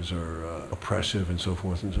Russians are oppressive and so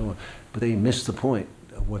forth and so on. But they miss the point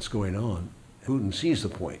of what's going on. Putin sees the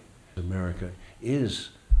point. America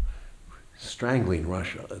is strangling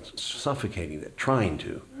Russia, suffocating it, trying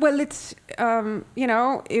to. Well, it's,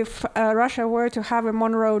 if Russia were to have a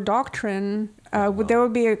Monroe Doctrine, there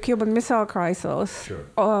would be a Cuban Missile Crisis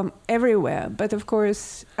everywhere. But of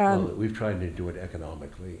course... we've tried to do it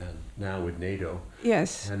economically, and now with NATO.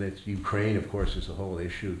 Yes. And it's Ukraine, of course, is a whole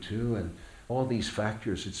issue too, and all these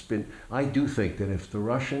factors, I do think that if the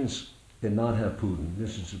Russians did not have Putin,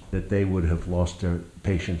 that they would have lost their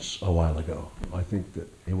patience a while ago. I think that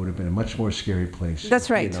it would have been a much more scary place.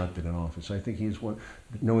 That's right. If he had not been in office. I think he's one,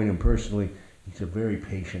 knowing him personally, he's a very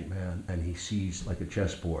patient man, and he sees like a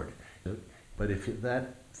chessboard. But if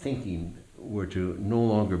that thinking were to no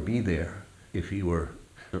longer be there, if he were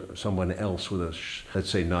someone else with let's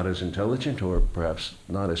say, not as intelligent or perhaps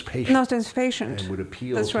not as patient. Not as patient. And would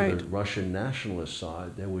appeal That's to right. the Russian nationalist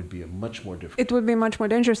side, there would be a much more different. It would be much more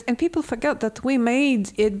dangerous. And people forget that we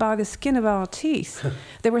made it by the skin of our teeth.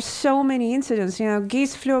 There were so many incidents,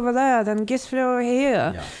 geese flew over there, then geese flew over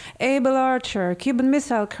here. Yeah. Able Archer, Cuban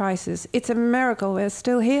Missile Crisis. It's a miracle we're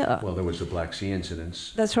still here. Well, there was the Black Sea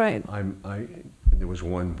incidents. That's right. There was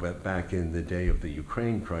one back in the day of the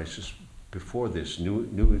Ukraine crisis, before this,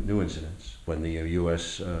 new incidents, when the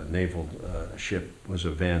U.S. naval ship was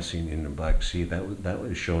advancing in the Black Sea. That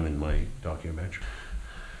was shown in my documentary.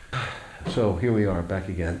 So here we are, back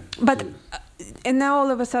again. But and now all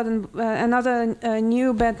of a sudden, another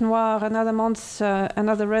new bête noire, another monster,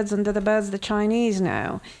 another Reds under the beds, the Chinese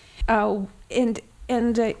now. And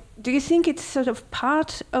do you think it's sort of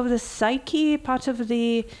part of the psyche, part of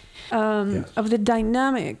the Yes. of the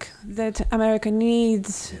dynamic that America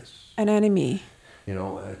needs? Yes. An enemy.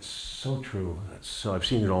 It's so true. So I've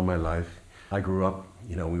seen it all my life. I grew up,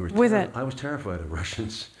 we were with it. I was terrified of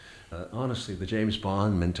Russians. Honestly, the James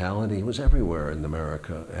Bond mentality was everywhere in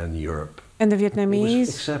America and Europe. And the Vietnamese? It was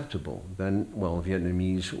acceptable. Then,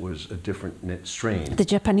 Vietnamese was a different strain. The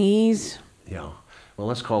Japanese? Yeah. Well,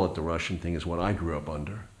 let's call it the Russian thing is what I grew up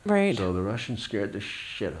under. Right. So the Russians scared the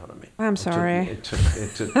shit out of me. I'm sorry. It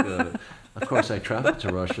took of course, I traveled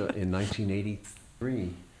to Russia in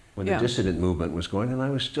 1983 when the dissident movement was going, and I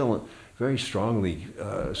was still very strongly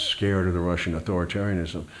scared of the Russian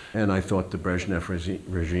authoritarianism. And I thought the Brezhnev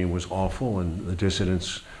regime was awful, and the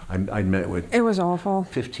dissidents, I met with... It was awful.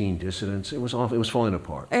 15 dissidents. It was awful. It was falling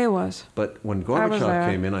apart. It was. But when Gorbachev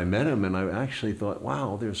came in, I met him, and I actually thought,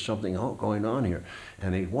 wow, there's something going on here.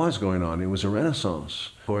 And it was going on. It was a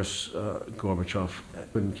renaissance. Of course, Gorbachev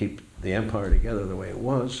couldn't keep the empire together the way it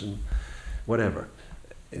was, and whatever.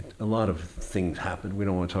 A lot of things happened. We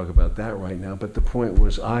don't want to talk about that right now. But the point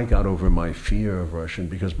was, I got over my fear of Russian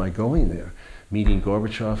because by going there, meeting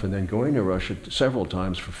Gorbachev, and then going to Russia several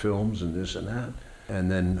times for films and this and that, and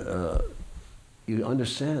then you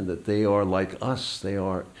understand that they are like us. They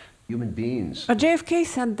are human beings. But JFK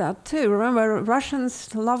said that too. Remember,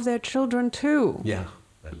 Russians love their children too. Yeah,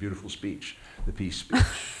 that's a beautiful speech, the peace speech.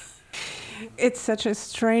 It's such a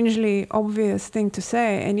strangely obvious thing to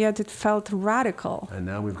say, and yet it felt radical. And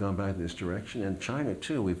now we've gone back in this direction. And China,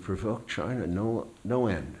 too. We've provoked China no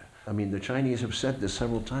end. I mean, the Chinese have said this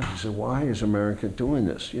several times. They said, why is America doing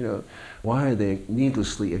this? Why are they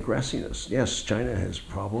needlessly aggressing us? Yes, China has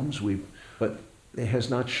problems, but it has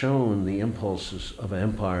not shown the impulses of an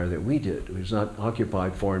empire that we did. It has not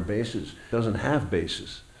occupied foreign bases. It doesn't have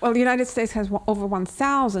bases. Well, the United States has over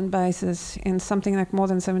 1,000 bases in something like more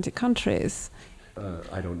than 70 countries.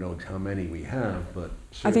 I don't know how many we have, but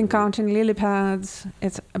I think counting lily pads,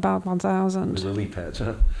 it's about 1,000. The lily pads, huh?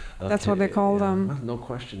 Okay. That's what they call them. Well, no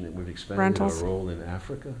question that we've expanded Rentals. our role in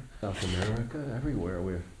Africa, South America, everywhere.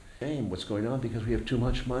 We're saying what's going on because we have too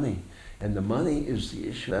much money. And the money is the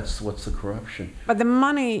issue. That's what's the corruption. But the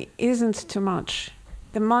money isn't too much.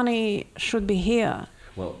 The money should be here.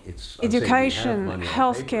 Well, it's education,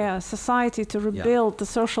 healthcare, society to rebuild the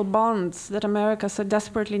social bonds that America so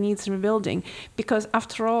desperately needs rebuilding. Because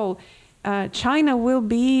after all, China will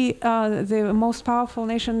be the most powerful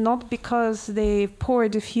nation not because they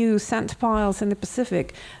poured a few sand piles in the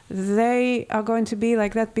Pacific. They are going to be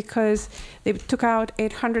like that because they took out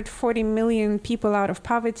 840 million people out of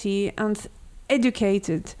poverty and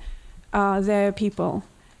educated their people.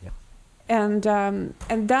 And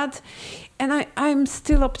I'm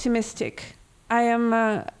still optimistic.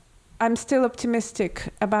 I'm still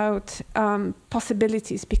optimistic about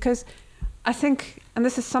possibilities because I think, and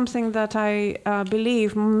this is something that I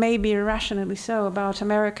believe, maybe irrationally so, about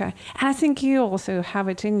America, and I think you also have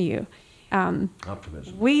it in you.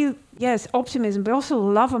 Optimism. Yes, optimism. We also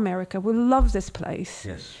love America. We love this place.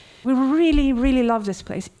 Yes. We really, really love this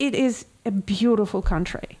place. It is a beautiful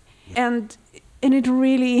country, and it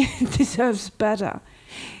really deserves better.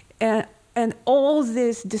 And all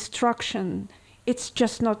this destruction, it's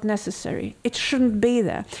just not necessary. It shouldn't be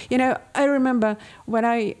there. I remember when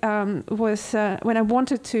I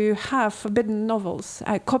wanted to have forbidden novels,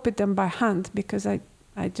 I copied them by hand because I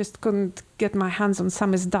just couldn't get my hands on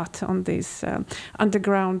samizdat, on these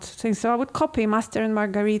underground things. So I would copy Master and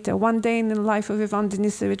Margarita, One Day in the Life of Ivan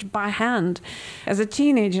Denisovich by hand as a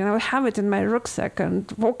teenager. And I would have it in my rucksack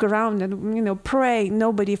and walk around and, pray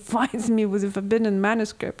nobody finds me with a forbidden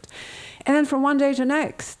manuscript. And then from one day to the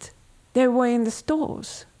next, they were in the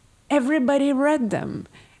stores. Everybody read them.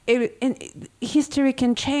 History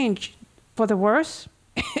can change for the worse.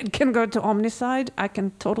 It can go to omnicide. I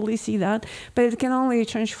can totally see that. But it can only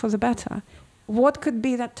change for the better. What could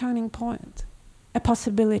be that turning point? A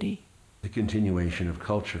possibility. The continuation of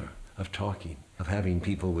culture, of talking, of having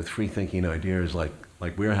people with free-thinking ideas like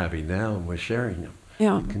we're having now, and we're sharing them.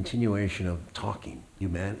 Yeah. The continuation of talking,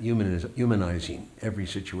 humanizing every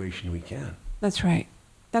situation we can. That's right.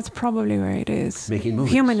 That's probably where it is. Making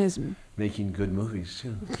movies. Humanism. Making good movies,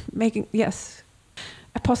 too. Yes.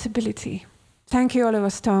 A possibility. Thank you, Oliver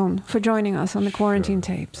Stone, for joining us on the Quarantine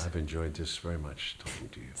Tapes. I've enjoyed this very much, talking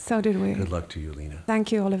to you. So did we. Good luck to you, Lena.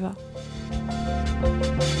 Thank you, Oliver.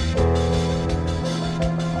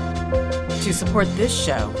 To support this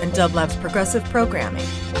show and Dublab's progressive programming,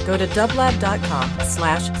 go to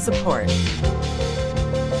dublab.com/support.